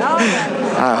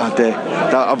 Oh dear.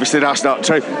 Obviously that's not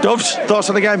true. Dubs, thoughts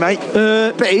on the game, mate?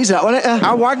 Bit easy, that, wasn't it?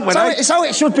 How wank were they? It's how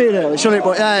it should be, really, shouldn't it?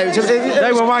 But yeah,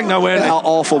 they were wank, though, weren't they?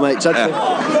 Awful, mate. The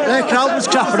crowd was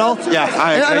crap and all. Yeah,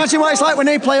 I agree. Imagine what it's like when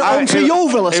they play at home to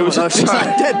Yeovil or something.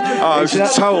 It was a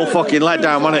total fucking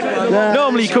letdown, wasn't it? Yeah.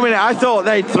 Normally you come in, I thought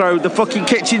they'd throw the fucking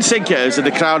kitchen sink at us and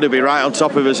the crowd would be right on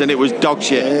top of us, and it was dog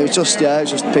shit. It was just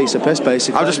a piece of piss,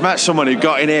 basically. I've just met someone who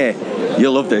got in here.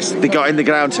 You'll love this. They got in the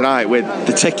ground tonight with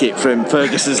the ticket from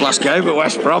Ferguson's last game at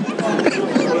West Brom.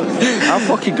 How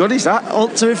fucking good is that? Well,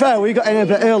 to be fair, we got in a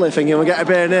bit early thinking we'd get a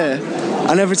beer in here.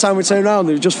 And every time we turned around,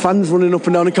 there were just fans running up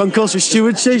and down the concourse with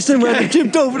Stuart chasing them where they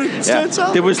jumped over and turned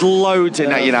out. There was loads in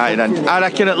that United end. I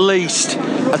reckon at least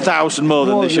 1,000 more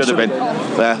than there should have been.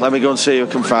 There, let me go and see who I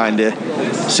can find here.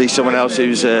 See someone else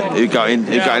who got in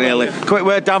early. Quick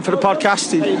word down for the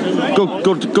podcast.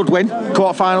 Good win.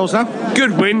 Quarterfinals now.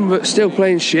 Good win, but still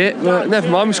playing shit. But never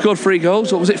mind. We scored 3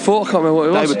 goals. What was it? 4? I can't remember what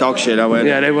it was. They were dog shit, weren't they?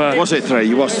 Yeah, they were. Was it 3?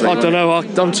 You was 3. I don't know. I'm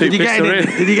too pissed. Did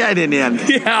you get in the end?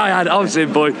 Yeah, I was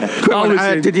in, boy.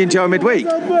 Did you enjoy midweek?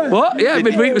 What? Yeah,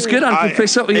 midweek was good. I had a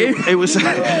piss up with you. It was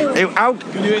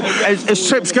as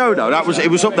trips go though. It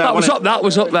was up there. That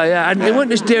was up there. Yeah, and it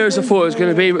wasn't as dear as I thought it was going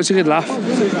to be, but it was a good laugh.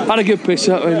 Had a good piss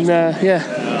up, and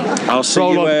yeah. I'll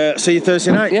see you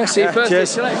Thursday night. Yeah, see you Thursday.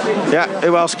 Cheers. Yeah.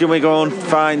 Who else can we go and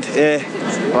find here?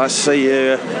 Let's see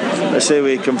who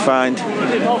we can find.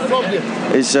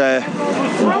 Is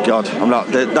God, I'm not.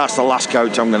 That's the last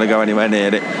coach I'm going to go anywhere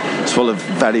near it. It's full of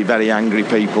very, very angry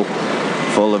people.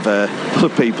 Full of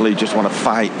people who just want to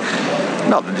fight.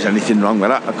 Not that there's anything wrong with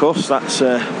that, of course. That's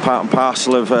part and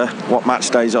parcel of what match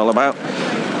day is all about.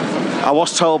 I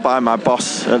was told by my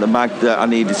boss at the mag that I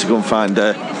needed to go and find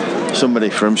somebody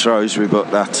from Shrewsbury,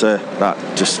 but that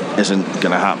just isn't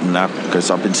going to happen now because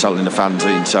I've been selling the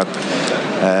fanzine. So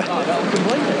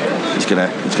he's gonna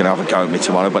have a go at me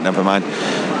tomorrow, but never mind.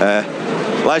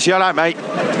 Les, you all right, mate?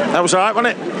 That was all right,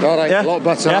 wasn't it? All right, yeah? A lot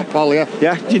better, Paul. Yeah.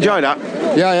 Yeah. Did you enjoy that?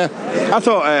 Yeah. I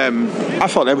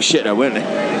thought they were shit though, weren't they?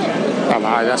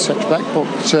 Well, that's expect,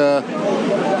 but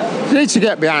you need to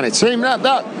get behind a team.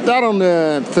 That on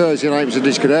Thursday night was a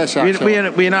disgrace. We're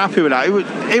happy with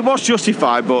that. It was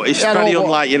justified, but it's very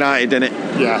unlike United, isn't it?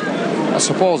 Yeah. I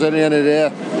suppose at the end of the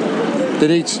day,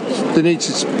 they need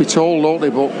to be told, don't they?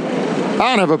 But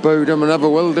I never booed them and never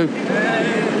will do.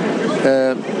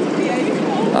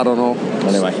 I don't know.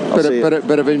 Anyway,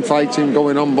 bit of infighting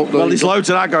going on, but there's loads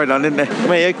of that going on, isn't there?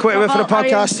 Mate, quick word for the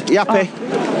podcast. You happy?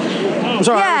 It was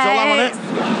alright. Yeah, it was all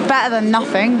on it. Better than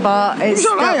nothing, but it's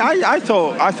all right. I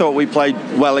thought we played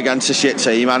well against a shit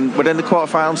team, and we're in the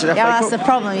quarterfinals. Yeah, that's the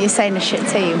problem. You're saying a shit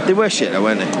team. They were shit, though,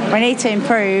 weren't they? We need to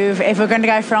improve. If we're going to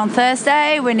go for on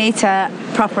Thursday, we need to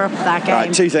proper up that game.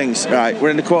 Right, 2 things. Right, we're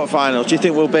in the quarterfinals. Do you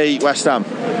think we'll beat West Ham?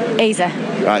 Easy.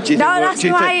 Right, do you think that's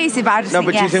why easy, but I just do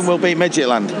you think we'll beat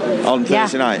Midgetland on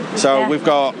Thursday night? So we've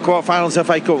got quarterfinals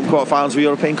FA Cup and quarterfinals of the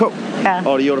European Cup. Yeah.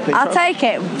 Or the European Cup. I'll take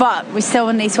it, but we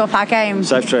still need to up our game.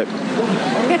 Safe trip.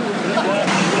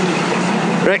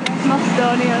 Rick?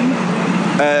 Macedonian.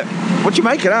 What do you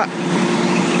make of that?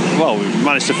 Well, we've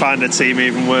managed to find a team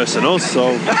even worse than us,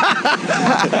 so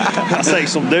that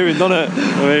takes some doing, doesn't it?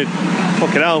 I mean,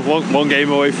 fucking hell, one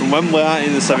game away from Wembley, aren't you,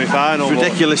 in the semi-final? It's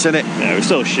ridiculous, isn't it? Yeah, we're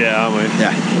still shit, aren't we?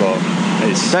 Yeah. But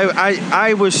it's... So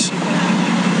I was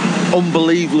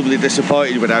unbelievably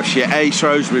disappointed with how shit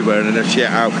Shrewsbury were and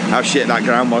how shit that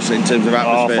ground was in terms of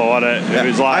atmosphere. Awful, wasn't it? It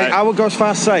was like... I would go as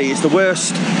far as to say it's the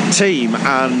worst team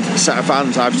and set of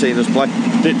fans I've seen us play.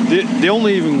 They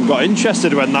only even got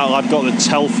interested when that lad got the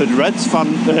Telford Reds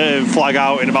flag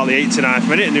out in about the 89th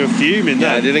minute, and they were fuming.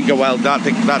 Yeah, it didn't go well. That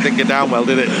didn't go down well,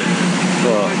 did it?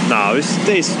 But no, it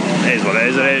is what it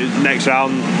is. Isn't it? Next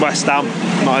round, West Ham,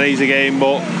 not an easy game,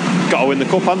 but got to win the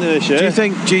cup, haven't they, this year?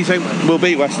 Do you think we'll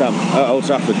beat West Ham at Old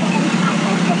Trafford?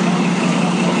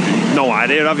 No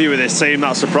idea, have you, with this team?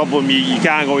 That's the problem. You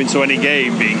can't go into any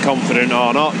game being confident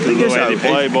or not because of the way they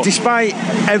play. But despite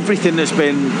everything that's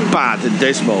been bad and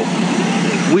dismal,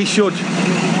 we should,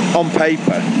 on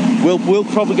paper, we'll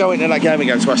probably go into that game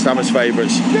against West Ham as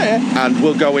favourites. Yeah. And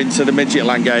we'll go into the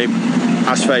Midgetland game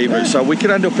as favourites. So we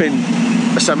could end up in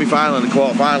a semi-final and a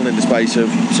quarter-final in the space of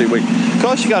 2 weeks. Of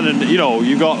course you can, and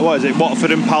you've got,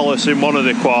 Watford and Palace in one of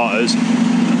the quarters.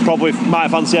 Probably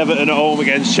might fancy Everton at home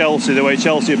against Chelsea, the way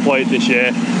Chelsea have played this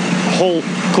year. Hull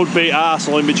could beat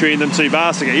Arsenal in between them two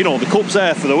bars to get, you know, the cup's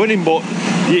there for the winning, but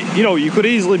you know, you could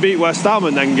easily beat West Ham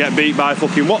and then get beat by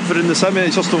fucking Watford in the semi.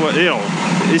 It's just, you know,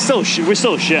 it's still we're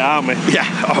still shit, aren't we? Yeah.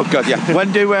 Oh god, yeah.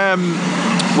 When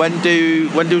do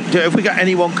have we got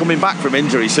anyone coming back from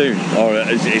injury soon, or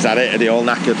is that it? Are they all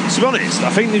knackered? To be honest, I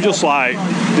think they've just like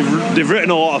they've written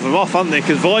a lot of them off, haven't they?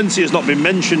 Because Valencia's not been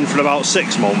mentioned for about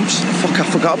 6 months. Fuck, I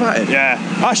forgot about it. Yeah,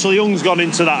 Ashley Young's gone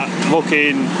into that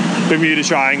fucking Bermuda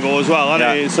Triangle as well,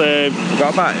 hasn't he? It's,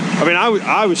 forgot about it. I mean,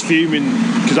 I was fuming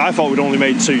because I thought we'd only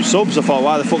made 2 subs. I thought,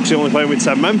 why the fuck's he only playing with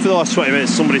 10 men for the last 20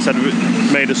 minutes? Somebody said we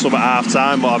made a sub at half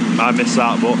time, but I missed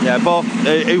that. But yeah, both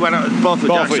who went out, both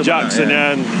with Jackson,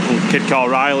 yeah, and kid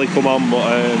called Riley come on, but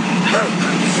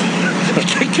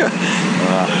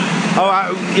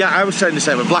I was saying the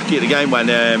same with Blackie at the game when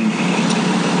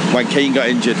Keane got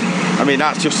injured. I mean,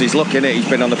 that's just his luck, isn't it? He's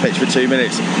been on the pitch for 2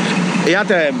 minutes. He had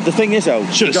the thing is though,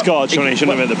 should have scored, shouldn't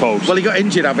have hit the post. Well, he got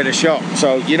injured having a shot,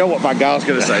 so you know what Van Gaal's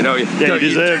going to say, don't you? Yeah, he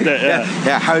deserved it.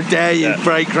 Yeah. How dare you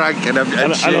break rank and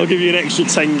I'll give you an extra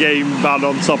 10-game ban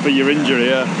on top of your injury.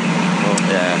 Yeah.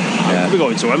 We're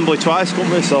going to Wembley twice,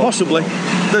 couldn't we? So possibly.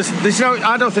 There's no.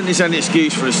 I don't think there's any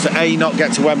excuse for us to not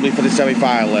get to Wembley for the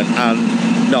semi-final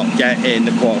and not get in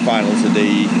the quarter-finals of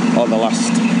the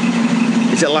last.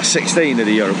 Is it last 16 of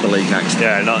the Europa League next?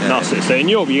 Yeah, not 16.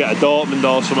 You hope you get a Dortmund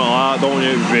or something like that, don't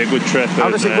you? It would be a good trip. How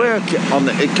does it work?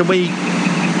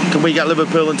 Can we get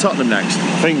Liverpool and Tottenham next?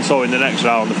 I think so in the next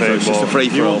round. So it's just a free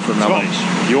for all from that one.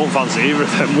 You won't fancy either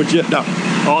of them, would you? No.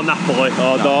 Or Napoli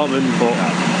or Dortmund, but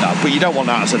but you don't want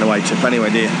that as an away trip anyway,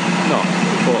 do you? No.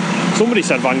 But somebody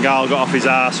said Van Gaal got off his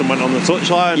arse and went on the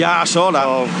touchline. Yeah, I saw that.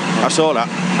 I saw that.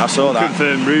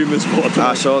 Confirmed rumours, but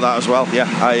I saw that as well. Yeah,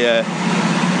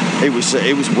 It was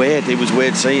weird. It was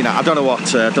weird seeing that. I don't know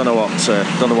what it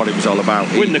was all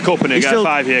about. Win the cup and he get a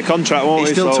 5-year contract, won't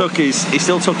he? He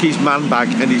still took his man bag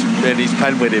and his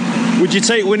pen with him. Would you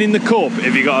take winning the cup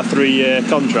if you got a 3-year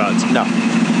contract? No,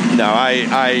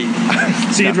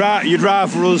 So you'd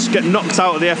rather us get knocked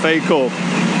out of the FA Cup?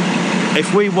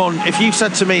 If we won, if you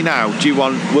said to me now,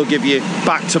 we'll give you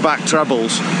back-to-back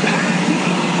trebles.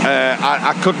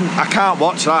 I can't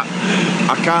watch that.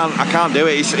 I can't do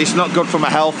it. It's not good for my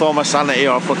health or my sanity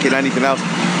or fucking anything else.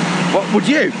 What would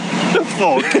you? The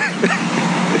fuck?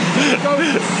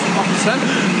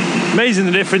 Amazing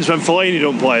the difference when Fellaini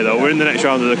don't play though. We're in the next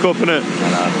round of the cup, innit?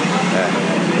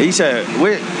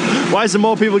 Why is there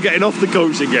more people getting off the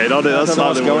coach and getting on it? That's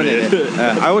how they're going in.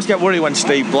 I always get worried when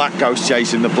Steve Black goes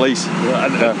chasing the police.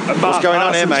 What's going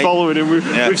on here, mate? Following him.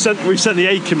 We've sent the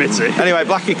A committee. Anyway,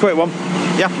 Blackie, quick one.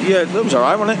 Yeah, that was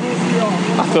alright, wasn't it?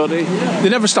 I thought they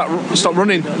never stopped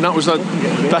running, and that was the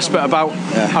best bit about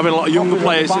having a lot of younger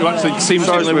players who actually seemed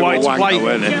to want to play.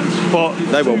 But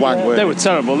they were wank, weren't they? Were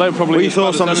terrible. They were probably. What are your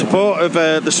thoughts on the support of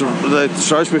the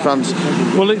Shrewsbury fans?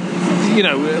 Well,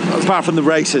 apart from the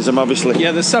racism, obviously.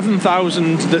 Yeah, the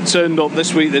 7,000 that turned up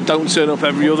this week that don't turn up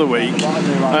every other week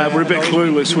were a bit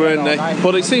clueless, weren't they?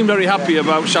 But they seemed very happy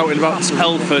about shouting about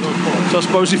Telford. So I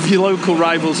suppose if your local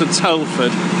rivals are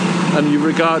Telford and you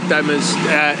regard them as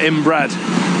inbred,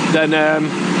 then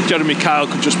Jeremy Kyle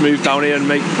could just move down here and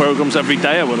make programmes every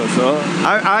day, I would have thought.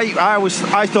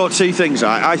 I thought two things.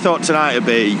 I thought tonight would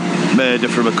be murder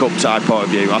from a cup type point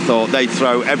of view. I thought they'd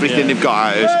throw everything they've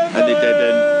got at us, and they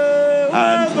didn't.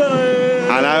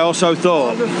 And I also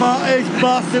thought the fattest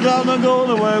bastard I'm not going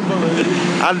to Wembley.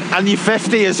 And you're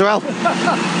 50 as well.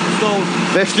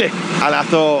 50. And I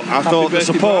thought the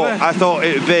support. I thought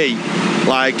it would be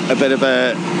like a bit of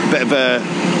a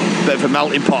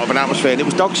melting pot of an atmosphere, and it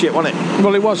was dog shit, wasn't it?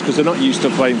 Well, it was, because they're not used to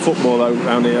playing football though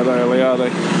around here, really, are they?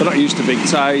 They're not used to big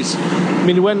ties. I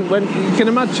mean, when you can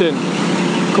imagine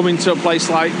coming to a place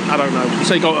like, I don't know,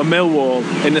 say go to Millwall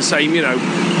in the same,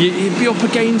 you'd be up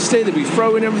against it, they'd be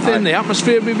throwing everything, the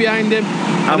athermosphere would be behind him,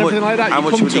 and everything like that. How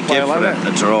much would you give for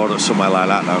a draw or somewhere like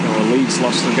that now? Well, Leeds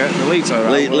lost again. Leeds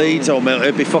or Millwall,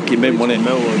 it'd be fucking mint, wouldn't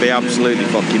it? It'd be absolutely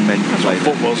fucking mint. That's what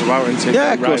football's about, isn't it?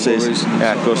 Yeah, of course it is.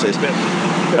 Yeah, of course it is.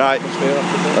 Right,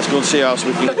 let's go and see how else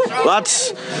we can.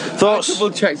 Lads, thoughts?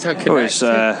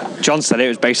 John said it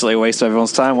was basically a waste of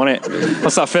everyone's time, wasn't it?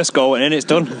 Once that first goal went in, it's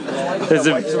done. It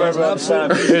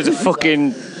was a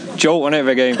fucking jolt on it of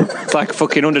a game. It's like a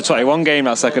fucking under 21 game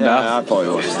that second half. I thought it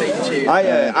was.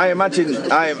 I imagine that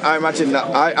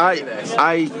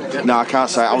no, I can't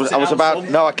say. I was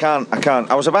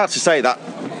about to say that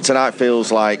tonight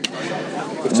feels like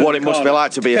what it must be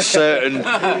like to be a certain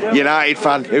United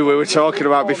fan who we were talking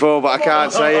about before, but I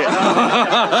can't say it.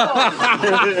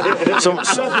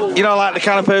 Like the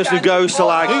kind of person who goes to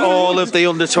like all of the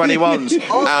under-21s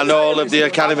and all of the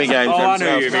academy games. I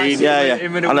know who you mean. Yeah.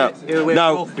 I know.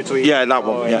 No. Yeah, that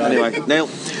one. Yeah. Anyway, Neil.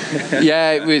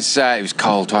 Yeah, it was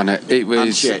cold, wasn't it? It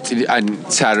was and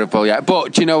terrible. Yeah,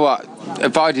 but do you know what?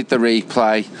 Avoided the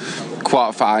replay.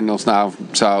 Quarterfinals now,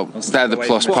 so they're the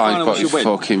plus point, but it's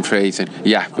fucking freezing.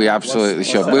 Yeah, we absolutely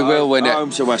should. We will win it.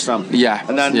 Home to West Ham. Yeah,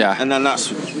 and then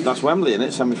that's Wembley, isn't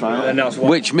it? Semi-final.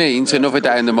 Which means another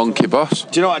day in the monkey bus.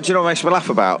 Do you know what makes me laugh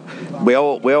about? We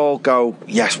all go,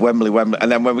 yes, Wembley,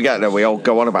 and then when we get there, we all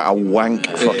go on about how wank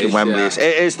fucking Wembley is.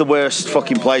 It is the worst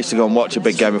fucking place to go and watch a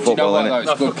big game of football,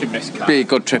 isn't it? Be a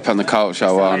good trip on the coach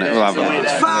show, won't it? We'll have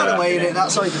It's far away, innit?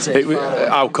 That's all you can say.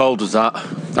 How cold was that?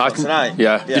 Tonight?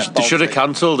 Yeah. They should have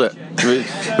cancelled it.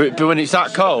 But when it's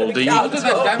that cold, you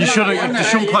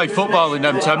shouldn't play football in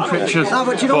them temperatures. No,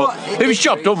 but you know what? It was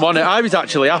job done, wasn't it? I was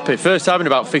actually happy. First time in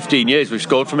about 15 years we've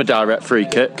scored from a direct free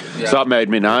kick. So that made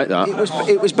me night, that.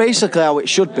 It was basically how it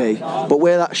should be, but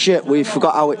we're that shit, we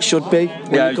forgot how it should be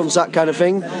when it comes to that kind of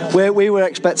thing. We were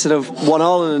expecting of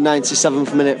 1-1 in the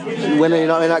 97th minute winning,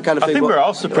 that kind of thing. I think we're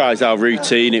all surprised how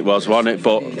routine it was, wasn't it?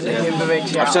 But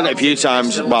I've said it a few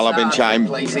times while I've been chatting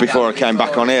before I came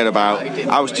back on here about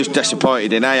I was just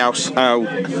disappointed in how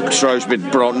Shrewsbury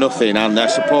brought nothing and their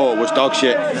support was dog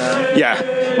shit.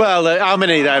 Yeah. Well, how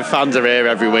many of their fans are here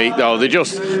every week though?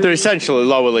 They're essentially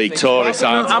lower league tourists.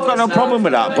 I've got no problem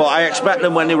with that, but I expect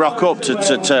them when they rock up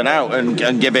to turn out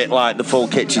and give it like the full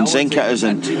kitchen sink at us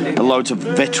and loads of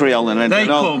vitriol and everything.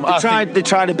 They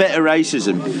tried a bit of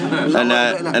racism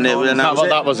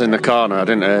that was in the corner. I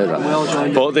didn't hear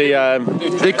that. But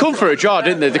they come for a draw,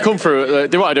 didn't they? They come for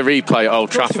they wanted a replay at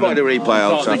Old Trafford. They wanted a replay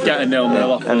at Old Trafford. Get a 0-0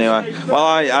 off. Anyway, well,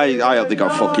 I hope they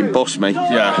got fucking bust me.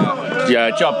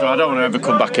 Yeah, job done. I don't want to ever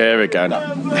come back here again.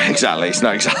 Exactly. It's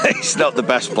not the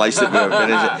best place that we've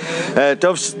been, is it?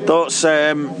 Dove's thoughts.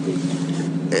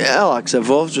 Yeah, like I said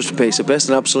before, just a piece of piss,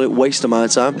 an absolute waste of my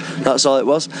time. That's all it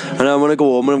was. And I'm going to go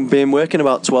home and I've been working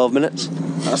about 12 minutes.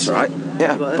 That's all right.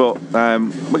 Yeah, but we're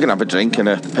going to have a drink and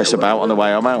a piss about on the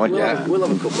way home, aren't we? Yeah, we'll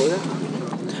have a couple, yeah.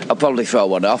 I'll probably throw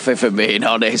one off if I'm being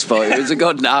honest, but it was a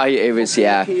good night. It was,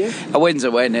 a win's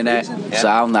a win, innit?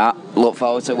 Sound that. Look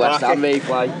forward to West Ham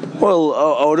replay. Well,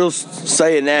 I was just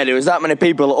saying there was that many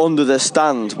people under the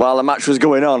stand while the match was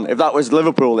going on. If that was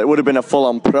Liverpool, it would have been a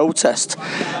full-on protest.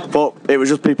 But it was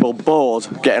just people bored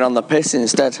getting on the piss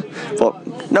instead.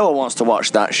 But no one wants to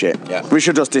watch that shit. Yeah. We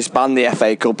should just disband the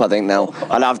FA Cup, I think, now,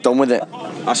 and have done with it.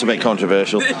 That's a bit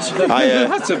controversial. That's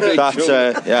a big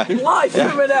yeah. Life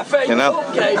from an FA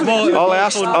Cup game. All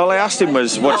I asked him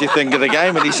was, what do you think of the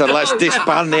game? And he said, let's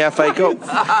disband the FA Cup.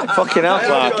 Fucking hell,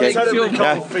 Clarky.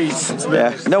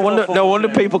 Yeah. No wonder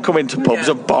people come into pubs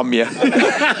and bomb you.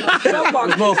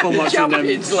 It's more fun watching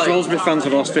Shrewsbury fans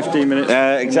for the last 15 minutes.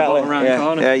 Exactly.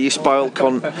 Yeah, you spoiled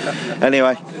cunt.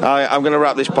 Anyway, I'm going to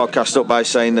wrap this podcast up by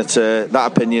saying that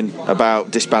that opinion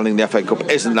about disbanding the FA Cup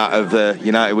isn't that of the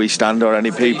United We Stand or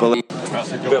any people.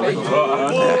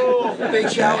 Big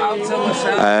shout out to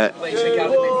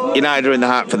myself. United are in the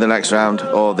hat for the next round,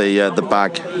 or the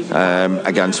bag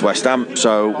against West Ham.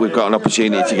 So we've got an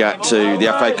opportunity to get to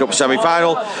the FA Cup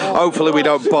semi-final. Hopefully we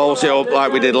don't balls it up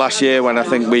like we did last year, when I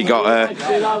think we got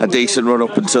a decent run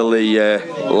up until the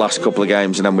last couple of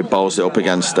games, and then we balls it up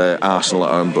against Arsenal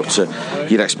at home. But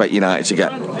you'd expect United to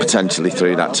get potentially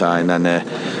through that tie, and then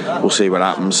we'll see what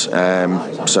happens.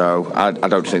 So I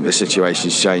don't think the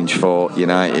situation's changed for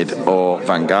United or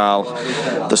Van Gaal.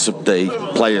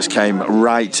 The players came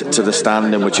right to the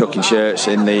stand and were chucking shirts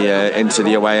in into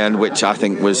the away end, which I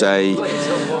think was a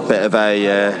bit of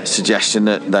a suggestion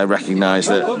that they recognise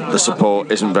that the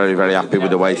support isn't very, very happy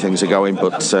with the way things are going.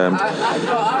 But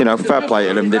fair play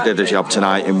to them. They did a job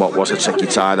tonight in what was a tricky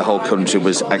tie. The whole country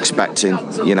was expecting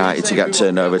United to get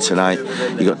turned over tonight.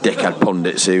 You got dickhead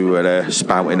pundits who were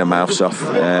spouting their mouths off,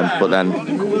 but then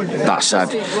that said,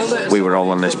 we were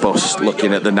all on this bus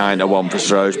looking at the 9-1 for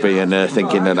Shrewsbury and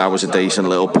thinking that was a decent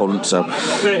little punt. So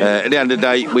at the end of the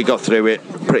day, we got through it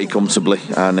pretty comfortably,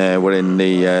 and we're in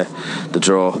the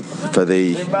draw for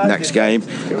the next game.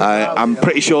 I'm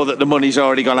pretty sure that the money's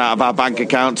already gone out of our bank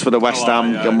accounts for the West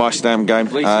Ham game.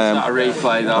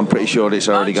 I'm pretty sure it's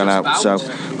already gone out. So,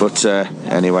 but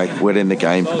anyway, we're in the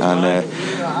game, and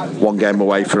one game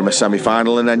away from a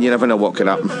semi-final, and then you never know what could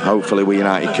happen. Hopefully, we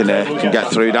United can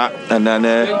get through that, and then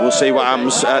we'll see what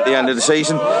happens at the end of the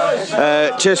season.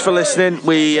 Cheers for listening.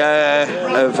 We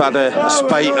have had a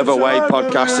spate of away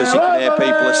podcasts. As you can hear,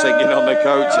 people are singing on the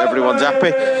coach. Everyone's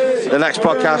happy. The next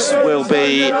podcast will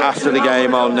be after the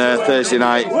game on Thursday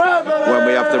night when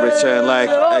we have the return leg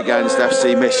against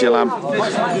FC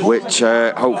Midtjylland, which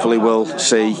hopefully will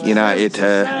see United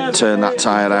turn that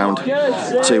tie around,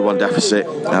 2-1 deficit,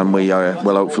 and we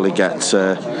will hopefully get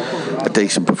a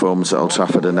decent performance at Old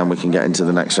Trafford, and then we can get into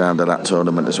the next round of that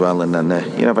tournament as well. And then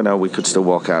you never know, we could still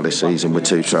walk out this season with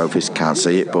 2 trophies. Can't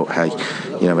see it, but hey,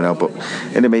 you never know. But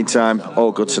in the meantime,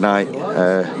 all good tonight.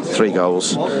 3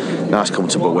 goals, nice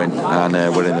comfortable win, and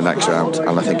we're in the next round.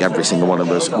 And I think every single one of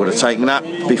us would have taken that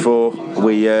before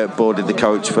we boarded the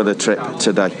coach for the trip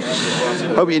today.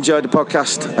 Hope you enjoyed the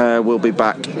podcast. We'll be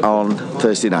back on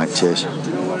Thursday night. Cheers.